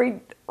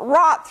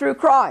wrought through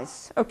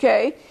Christ.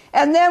 Okay?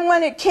 And then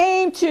when it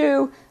came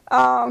to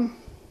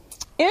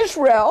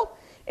Israel,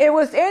 it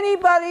was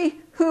anybody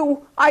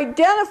who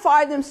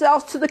identified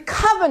themselves to the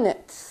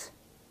covenants.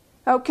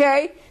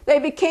 Okay? They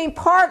became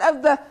part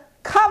of the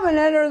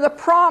covenant or the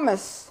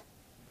promise.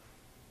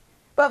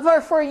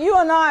 But for you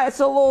and I, it's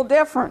a little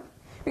different.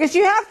 Because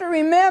you have to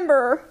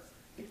remember,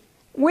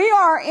 we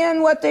are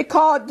in what they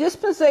call a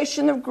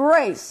dispensation of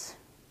grace.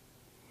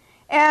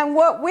 And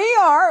what we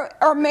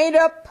are made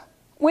up,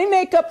 we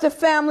make up the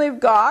family of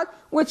God,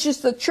 which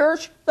is the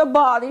church, the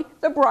body,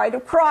 the bride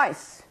of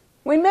Christ.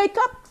 We make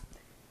up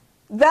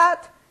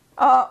that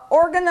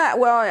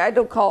I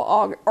don't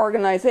call it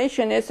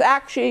organization, it's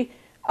actually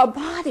a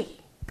body.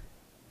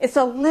 It's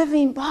a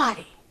living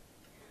body.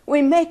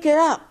 We make it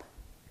up.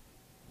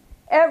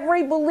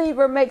 Every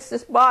believer makes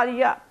this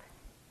body up.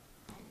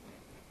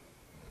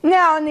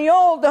 Now, in the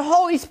old, the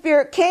Holy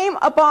Spirit came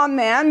upon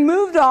man,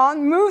 moved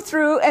on, moved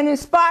through, and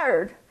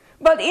inspired.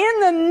 But in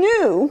the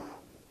New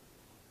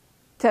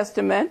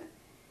Testament,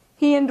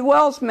 He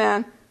indwells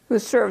man who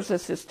serves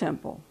as His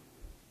temple.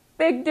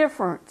 Big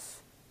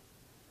difference.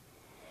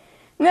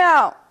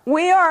 Now,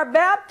 we are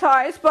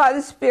baptized by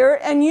the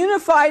Spirit and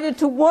unified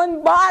into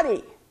one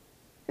body.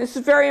 This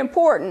is very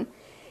important.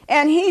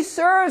 And He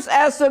serves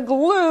as the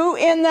glue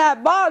in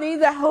that body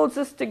that holds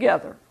us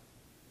together.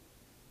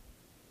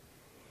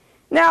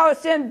 Now,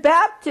 it's in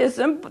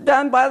baptism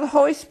done by the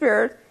Holy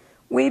Spirit,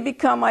 we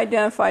become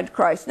identified to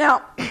Christ.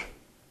 Now,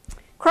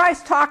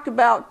 Christ talked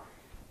about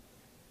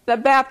the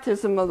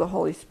baptism of the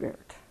Holy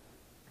Spirit.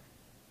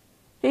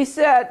 He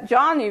said,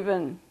 John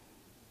even,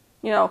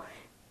 it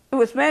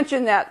was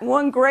mentioned that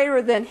one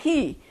greater than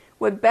He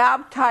would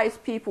baptize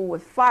people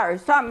with fire.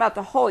 He's talking about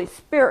the Holy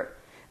Spirit,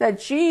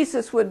 that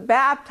Jesus would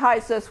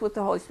baptize us with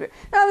the Holy Spirit.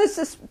 Now, there's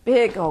this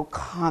big old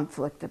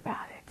conflict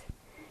about it.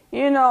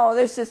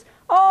 There's this,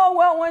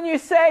 when you're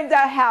saved,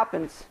 that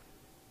happens.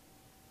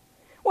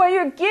 Well,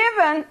 you're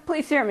given,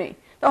 please hear me,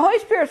 the Holy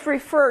Spirit is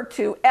referred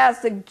to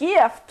as the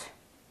gift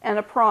and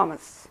a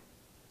promise.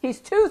 He's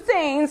two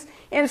things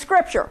in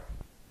Scripture.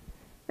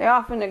 They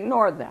often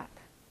ignore that.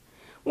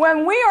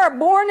 When we are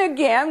born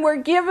again, we're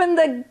given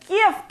the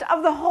gift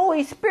of the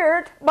Holy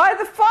Spirit by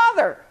the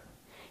Father.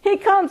 He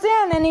comes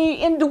in and He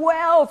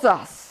indwells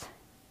us.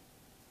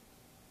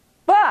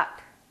 But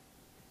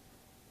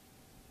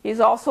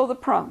He's also the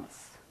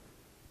promise.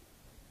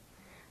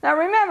 Now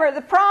remember,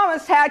 the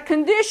promise had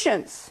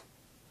conditions.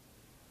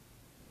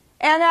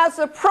 And as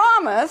a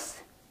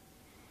promise,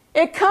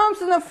 it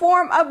comes in the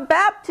form of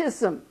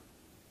baptism.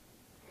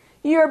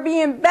 You're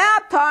being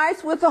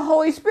baptized with the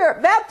Holy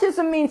Spirit.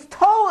 Baptism means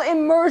total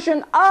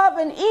immersion of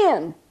and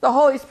in the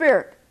Holy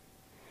Spirit.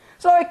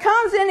 So it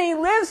comes in, He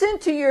lives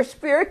into your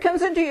spirit,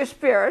 comes into your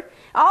spirit.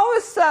 All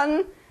of a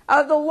sudden,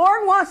 the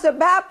Lord wants to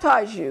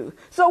baptize you.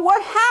 So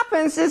what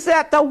happens is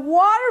that the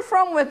water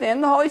from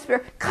within, the Holy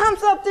Spirit,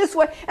 comes up this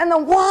way, and the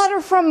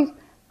water from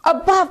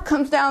above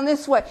comes down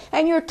this way,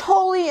 and you're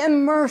totally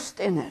immersed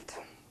in it.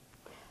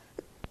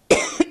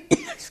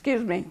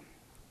 Excuse me.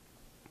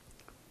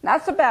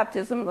 That's the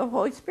baptism of the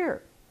Holy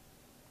Spirit.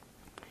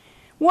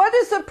 What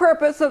is the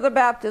purpose of the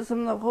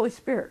baptism of the Holy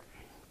Spirit?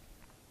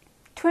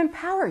 To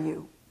empower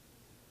you.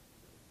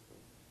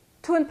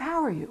 To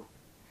empower you.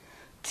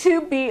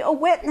 To be a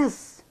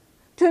witness.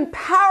 To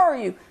empower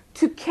you.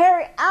 To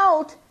carry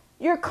out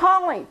your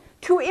calling.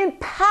 To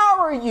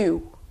empower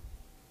you.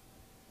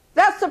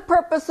 That's the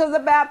purpose of the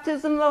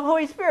baptism of the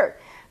Holy Spirit.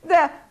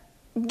 The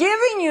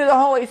giving you the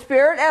Holy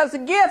Spirit as a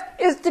gift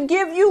is to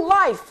give you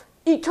life,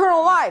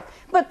 eternal life.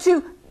 But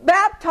to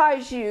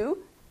baptize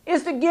you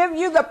is to give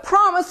you the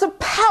promise of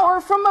power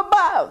from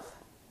above.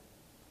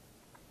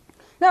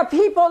 Now,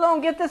 people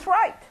don't get this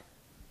right.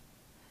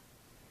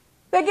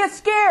 They get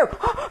scared.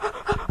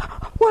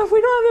 What if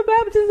we don't have the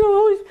baptism of the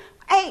Holy Spirit?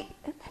 Hey,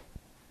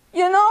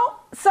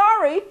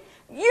 sorry.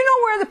 You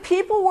know where the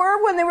people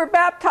were when they were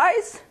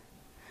baptized?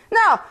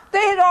 Now,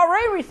 they had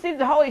already received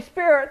the Holy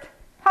Spirit.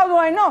 How do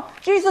I know?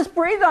 Jesus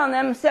breathed on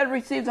them and said,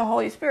 receive the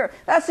Holy Spirit.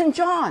 That's in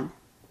John.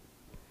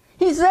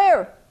 He's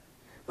there.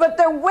 But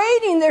they're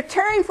waiting, they're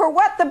tarrying for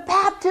what? The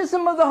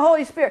baptism of the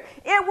Holy Spirit.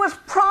 It was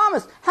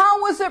promised.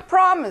 How was it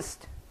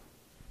promised?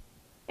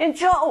 In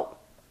Joel.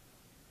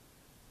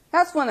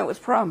 That's when it was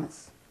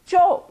promised.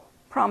 Joel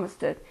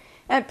promised it.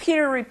 And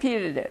Peter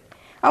repeated it.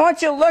 I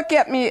want you to look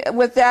at me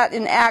with that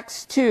in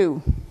Acts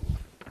 2.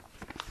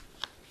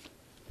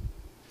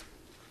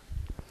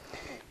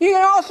 You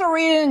can also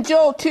read it in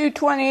Joel 2,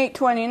 28,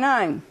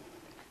 29.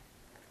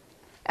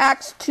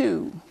 Acts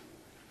 2.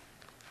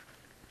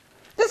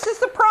 This is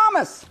the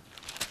promise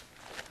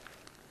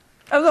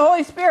of the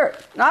Holy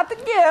Spirit. Not the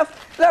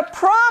gift, the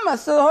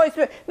promise of the Holy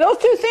Spirit. Those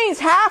two things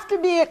have to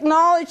be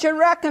acknowledged and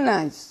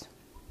recognized.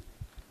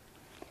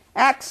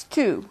 Acts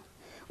 2.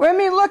 We're going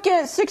to be looking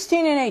at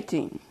 16 and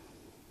 18.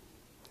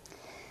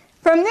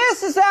 From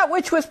this is that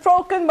which was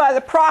spoken by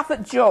the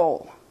prophet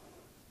Joel.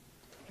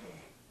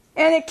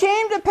 And it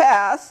came to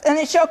pass, and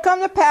it shall come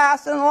to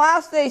pass in the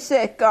last day,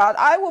 saith God,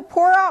 I will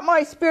pour out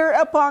my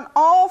Spirit upon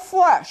all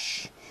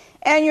flesh,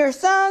 and your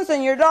sons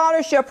and your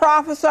daughters shall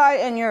prophesy,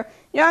 and your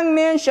young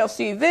men shall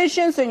see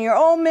visions, and your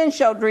old men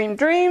shall dream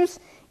dreams.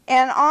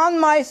 And on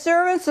my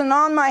servants and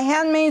on my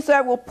handmaids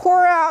I will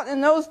pour out in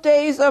those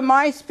days of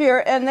my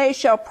Spirit, and they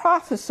shall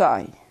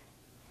prophesy.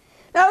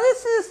 Now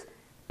this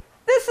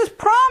is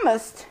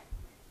promised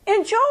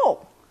in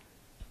Joel.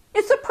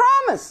 It's a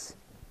promise.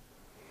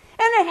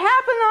 And it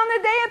happened on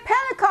the day of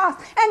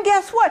Pentecost. And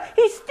guess what?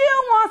 He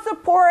still wants to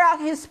pour out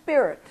his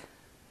Spirit.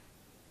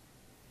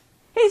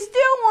 He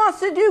still wants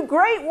to do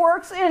great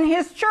works in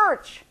his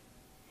church.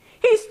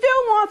 He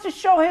still wants to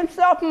show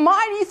himself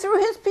mighty through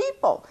his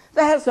people.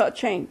 That has not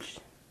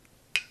changed.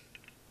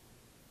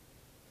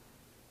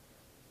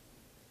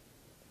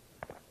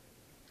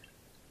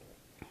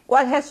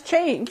 What has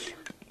changed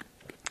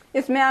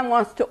is man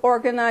wants to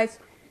organize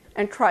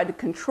and try to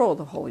control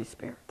the Holy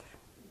Spirit.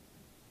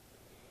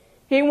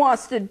 He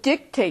wants to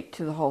dictate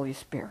to the Holy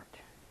Spirit.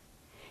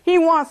 He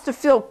wants to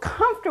feel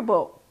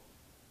comfortable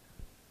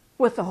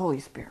with the Holy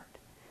Spirit.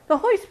 The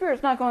Holy Spirit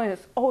is not going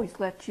to always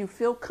let you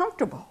feel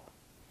comfortable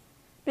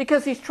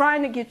because he's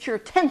trying to get your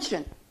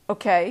attention,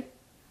 okay?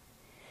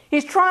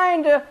 He's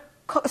trying to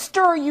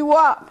stir you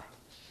up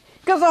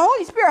because the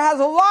Holy Spirit has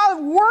a lot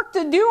of work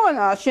to do in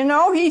us, you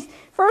know. He's,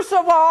 first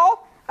of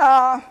all,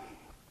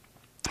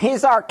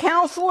 he's our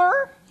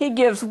counselor. He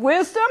gives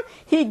wisdom.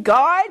 He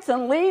guides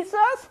and leads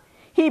us.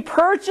 He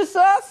purges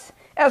us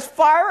as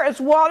fire,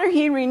 as water.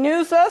 He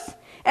renews us.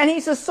 And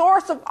he's the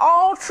source of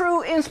all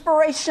true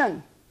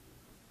inspiration.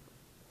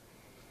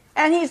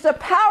 And he's the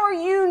power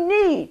you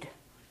need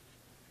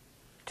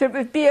to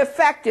be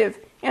effective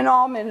in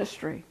all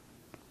ministry.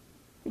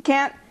 You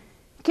can't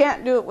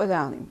do it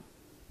without him.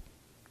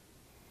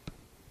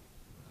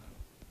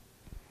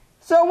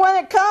 So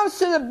when it comes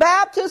to the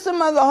baptism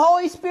of the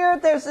Holy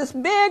Spirit, there's this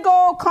big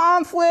old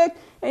conflict.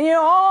 And you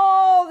know,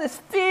 all this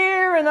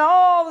fear and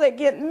all, they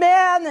get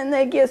mad and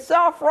they get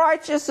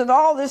self-righteous and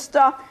all this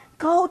stuff.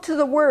 Go to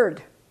the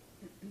Word.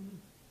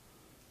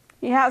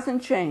 He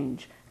hasn't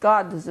changed.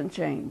 God doesn't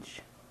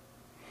change.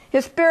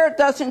 His Spirit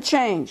doesn't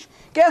change.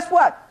 Guess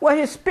what? What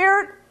His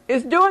Spirit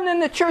is doing in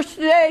the church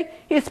today,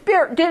 His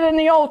Spirit did in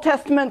the Old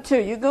Testament too.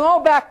 You can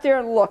go back there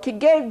and look. He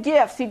gave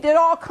gifts. He did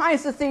all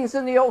kinds of things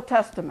in the Old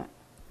Testament.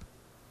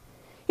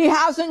 He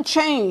hasn't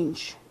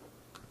changed.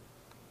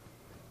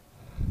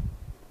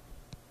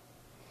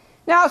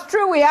 Now, it's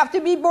true we have to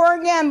be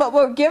born again, but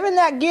we're given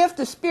that gift,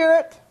 the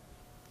Spirit,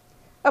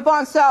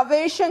 upon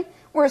salvation.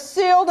 We're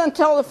sealed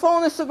until the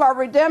fullness of our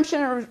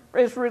redemption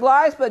is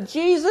realized, but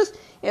Jesus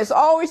is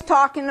always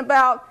talking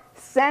about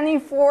sending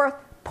forth,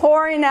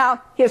 pouring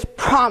out His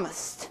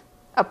promise,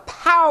 a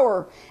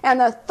power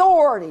and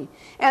authority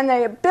and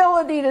the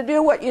ability to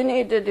do what you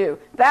need to do.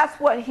 That's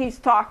what He's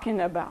talking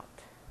about.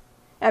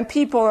 And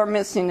people are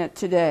missing it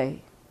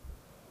today.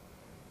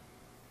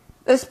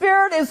 The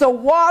Spirit is the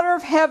water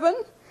of heaven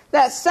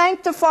that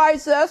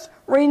sanctifies us,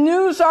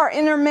 renews our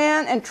inner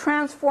man, and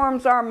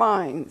transforms our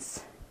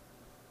minds.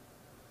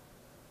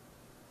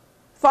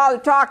 Father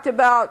talked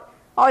about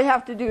all you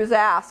have to do is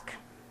ask.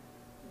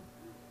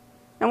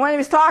 And when he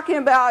was talking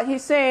about,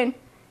 he's saying,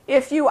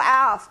 if you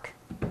ask,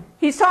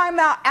 he's talking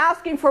about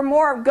asking for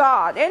more of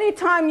God.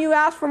 Anytime you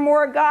ask for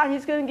more of God,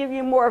 He's going to give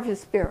you more of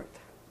His Spirit.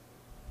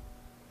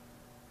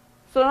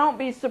 So don't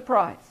be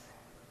surprised.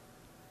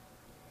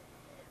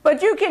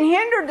 But you can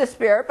hinder the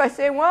Spirit by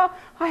saying, well,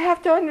 I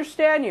have to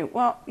understand you.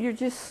 Well, you're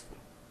just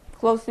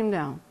closing Him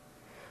down.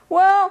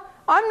 Well,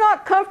 I'm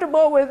not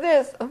comfortable with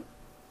this.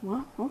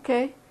 Well,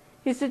 okay.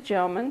 He's a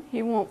gentleman.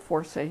 He won't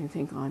force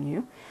anything on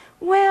you.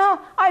 Well,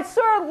 I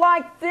sort of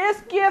like this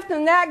gift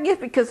and that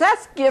gift because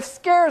that gift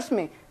scares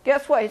me.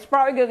 Guess what? He's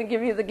probably going to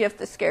give you the gift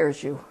that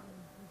scares you.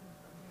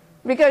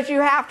 Because you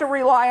have to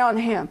rely on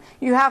Him.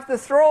 You have to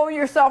throw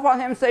yourself on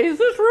Him and say, is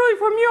this really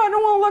from you? I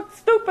don't want to look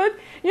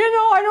stupid. You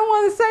know, I don't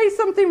want to say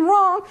something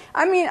wrong.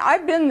 I mean,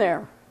 I've been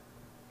there.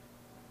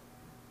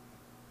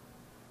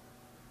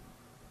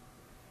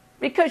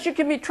 Because you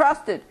can be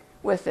trusted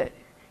with it.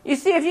 You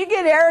see, if you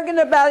get arrogant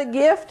about a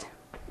gift,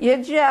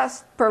 you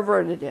just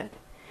perverted it.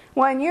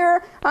 When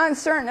you're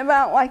uncertain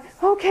about, like,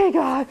 okay,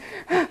 God,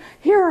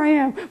 here I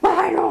am, but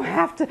I don't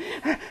have to.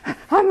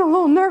 I'm a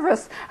little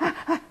nervous.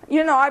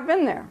 You know, I've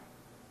been there.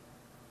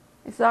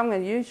 He said, I'm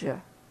going to use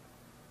you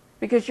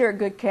because you're a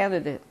good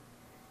candidate.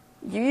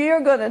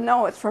 You're going to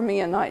know it's for me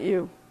and not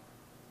you.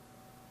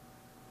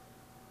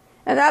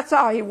 And that's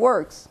how he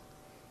works.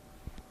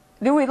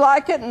 Do we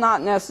like it?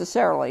 Not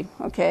necessarily,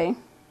 okay?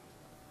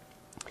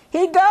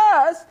 He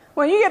does.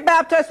 When you get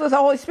baptized with the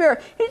Holy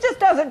Spirit, he just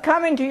doesn't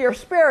come into your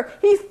spirit.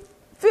 He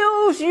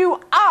fills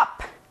you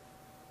up,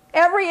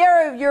 every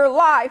area of your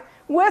life,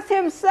 with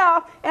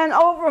himself and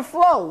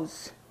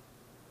overflows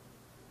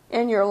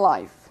in your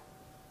life.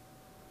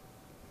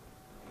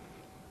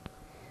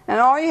 And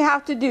all you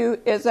have to do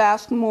is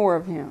ask more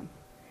of him.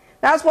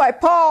 That's why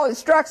Paul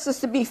instructs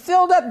us to be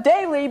filled up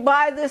daily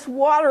by this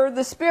water of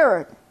the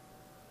Spirit.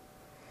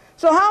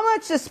 So how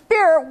much the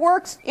Spirit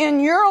works in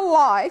your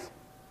life,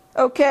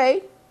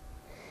 okay?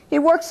 He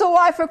works the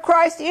life of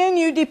Christ in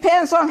you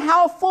depends on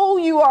how full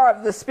you are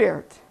of the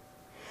Spirit.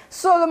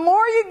 So the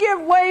more you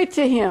give way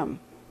to him,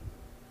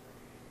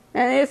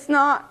 and it's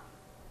not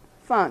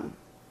fun,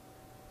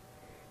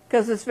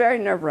 because it's very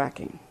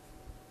nerve-wracking.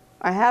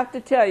 I have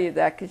to tell you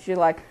that because you're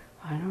like,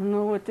 I don't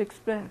know what to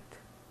expect.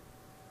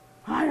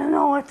 I don't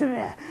know what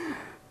to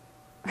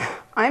do.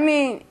 I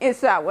mean,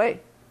 it's that way.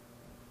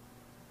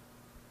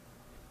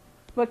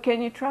 But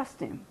can you trust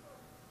him?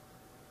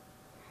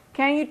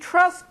 Can you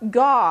trust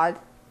God,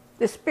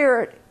 the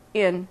Spirit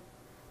in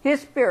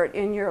his Spirit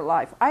in your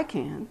life? I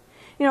can.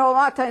 You know, a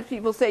lot of times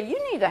people say,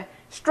 you need to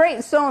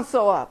straighten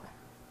so-and-so up.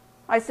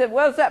 I said,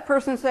 what does that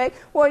person say?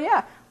 Well,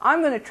 yeah,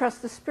 I'm going to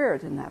trust the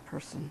Spirit in that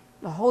person,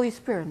 the Holy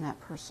Spirit in that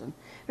person,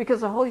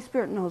 because the Holy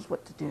Spirit knows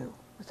what to do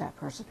with that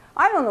person.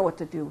 I don't know what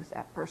to do with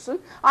that person.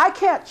 I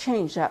can't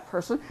change that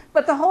person,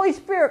 but the Holy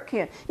Spirit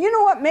can. You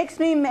know what makes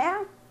me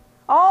mad?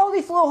 All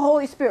these little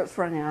Holy Spirits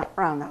running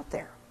around out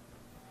there,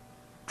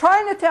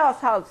 trying to tell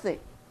us how to think,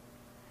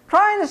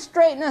 trying to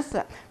straighten us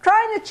up,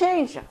 trying to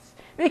change us,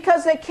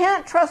 because they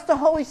can't trust the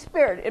Holy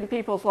Spirit in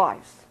people's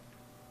lives.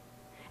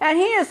 And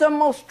he is the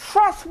most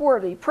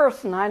trustworthy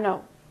person I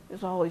know,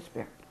 is the Holy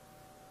Spirit.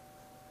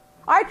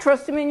 I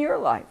trust him in your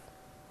life.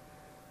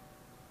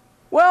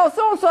 Well,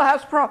 so-and-so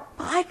has a problem.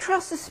 But I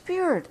trust the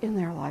Spirit in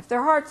their life.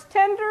 Their heart's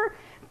tender.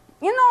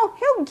 You know,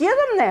 he'll get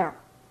them there.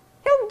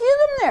 He'll get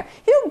them there.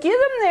 He'll get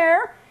them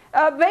there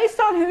based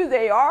on who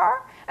they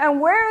are and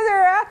where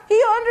they're at.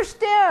 He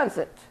understands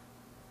it.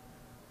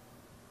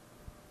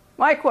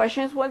 My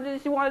question is, what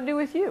does he want to do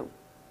with you?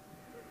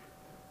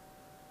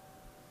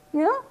 You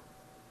know?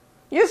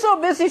 You're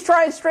so busy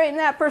trying to straighten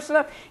that person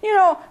up. You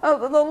know,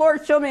 the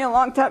Lord showed me a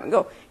long time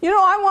ago. You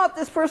know, I want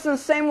this person the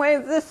same way,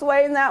 this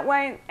way, and that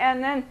way.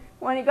 And then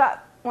when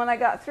I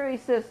got through, he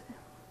says,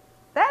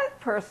 that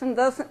person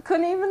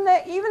couldn't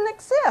even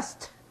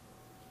exist.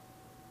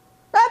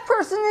 That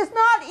person is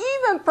not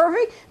even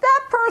perfect.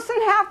 That person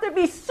has to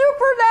be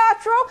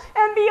supernatural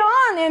and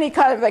beyond any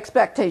kind of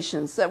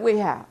expectations that we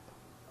have.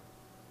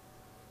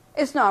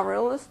 It's not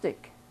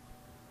realistic.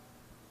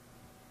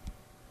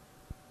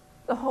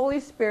 The Holy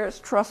Spirit's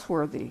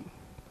trustworthy.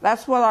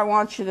 That's what I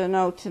want you to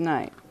know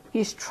tonight.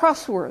 He's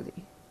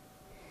trustworthy.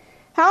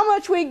 How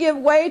much we give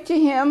way to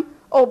him,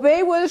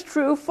 obey what is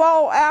true,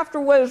 follow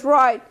after what is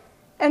right,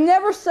 and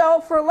never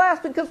settle for less,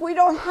 because we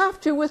don't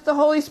have to with the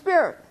Holy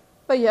Spirit.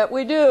 But yet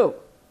we do,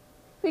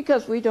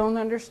 because we don't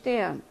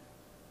understand.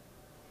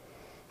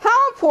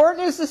 How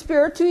important is the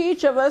Spirit to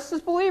each of us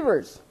as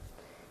believers?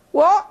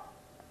 Well,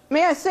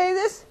 may I say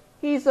this?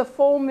 He's a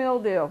full meal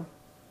deal.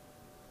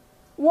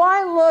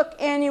 Why look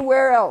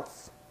anywhere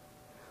else?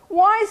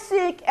 Why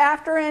seek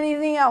after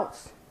anything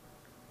else?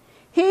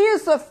 He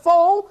is the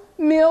full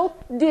meal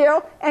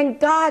deal, and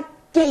God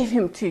gave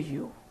him to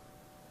you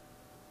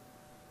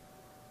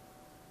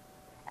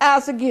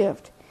as a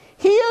gift.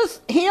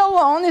 He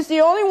alone is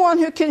the only one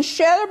who can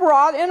shed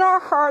abroad in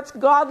our hearts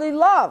godly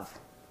love.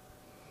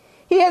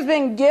 He has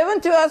been given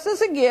to us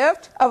as a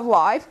gift of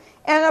life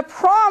and a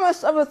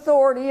promise of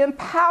authority and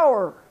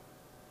power.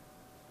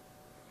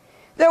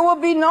 There will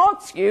be no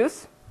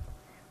excuse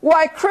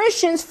why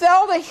Christians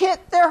fail to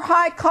hit their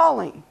high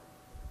calling.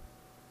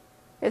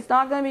 It's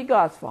not going to be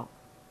God's fault,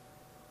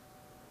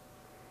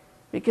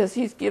 because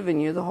he's given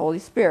you the Holy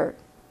Spirit.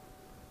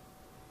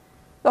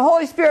 The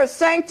Holy Spirit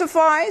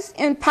sanctifies,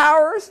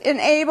 empowers,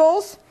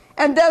 enables,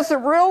 and does a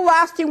real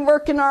lasting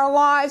work in our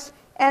lives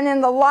and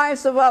in the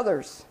lives of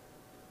others.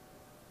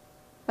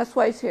 That's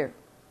why he's here.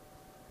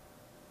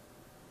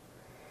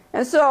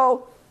 And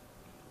so,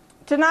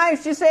 tonight,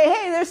 if you say,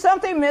 hey, there's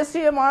something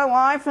missing in my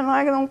life and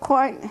I don't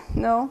quite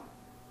know,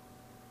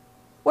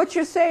 what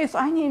you're saying is,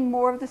 I need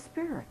more of the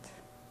Spirit.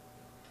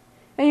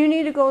 And you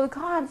need to go to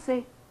God and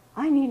say,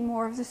 I need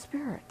more of the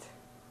Spirit.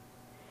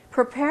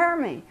 Prepare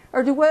me,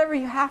 or do whatever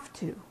you have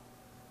to.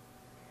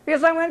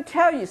 Because I'm going to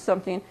tell you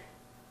something.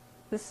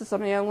 This is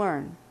something I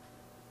learned.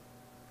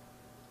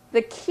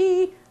 The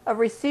key of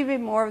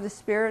receiving more of the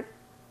Spirit,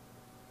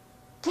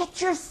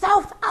 get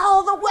yourself out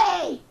of the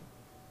way.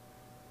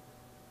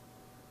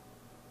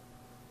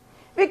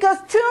 Because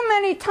too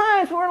many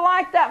times we're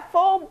like that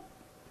full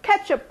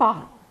ketchup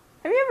bottle.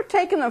 Have you ever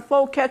taken a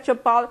full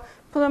ketchup bottle,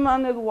 put them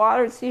under the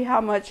water and see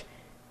how much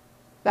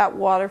that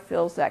water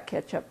fills that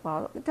ketchup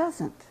bottle? It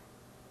doesn't.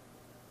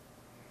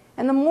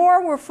 And the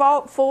more we're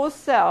full of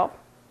self,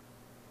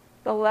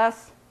 the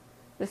less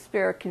the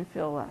Spirit can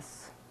fill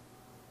us.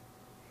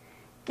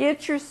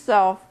 Get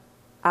yourself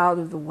out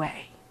of the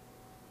way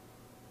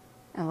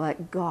and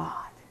let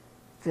God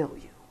fill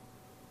you.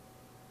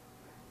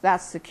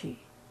 That's the key.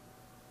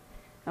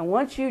 And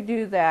once you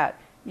do that,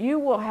 you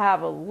will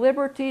have a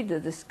liberty to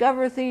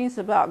discover things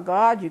about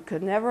God you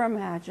could never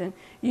imagine.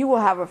 You will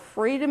have a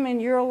freedom in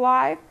your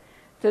life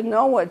to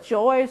know what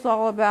joy is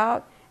all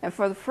about. And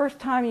for the first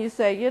time you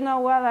say, you know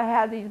what, I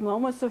had these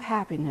moments of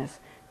happiness,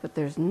 but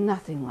there's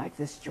nothing like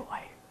this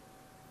joy.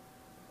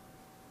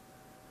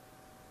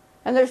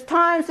 And there's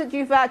times that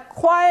you've had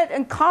quiet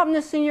and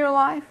calmness in your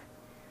life,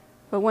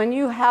 but when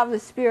you have the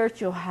Spirit,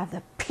 you'll have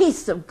the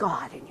peace of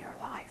God in your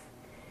life.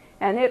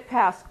 And it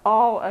passes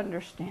all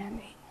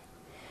understanding.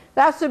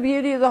 That's the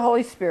beauty of the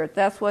Holy Spirit.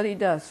 That's what He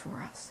does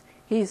for us.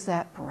 He's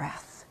that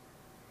breath.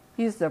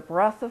 He's the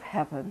breath of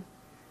heaven,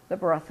 the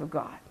breath of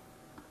God.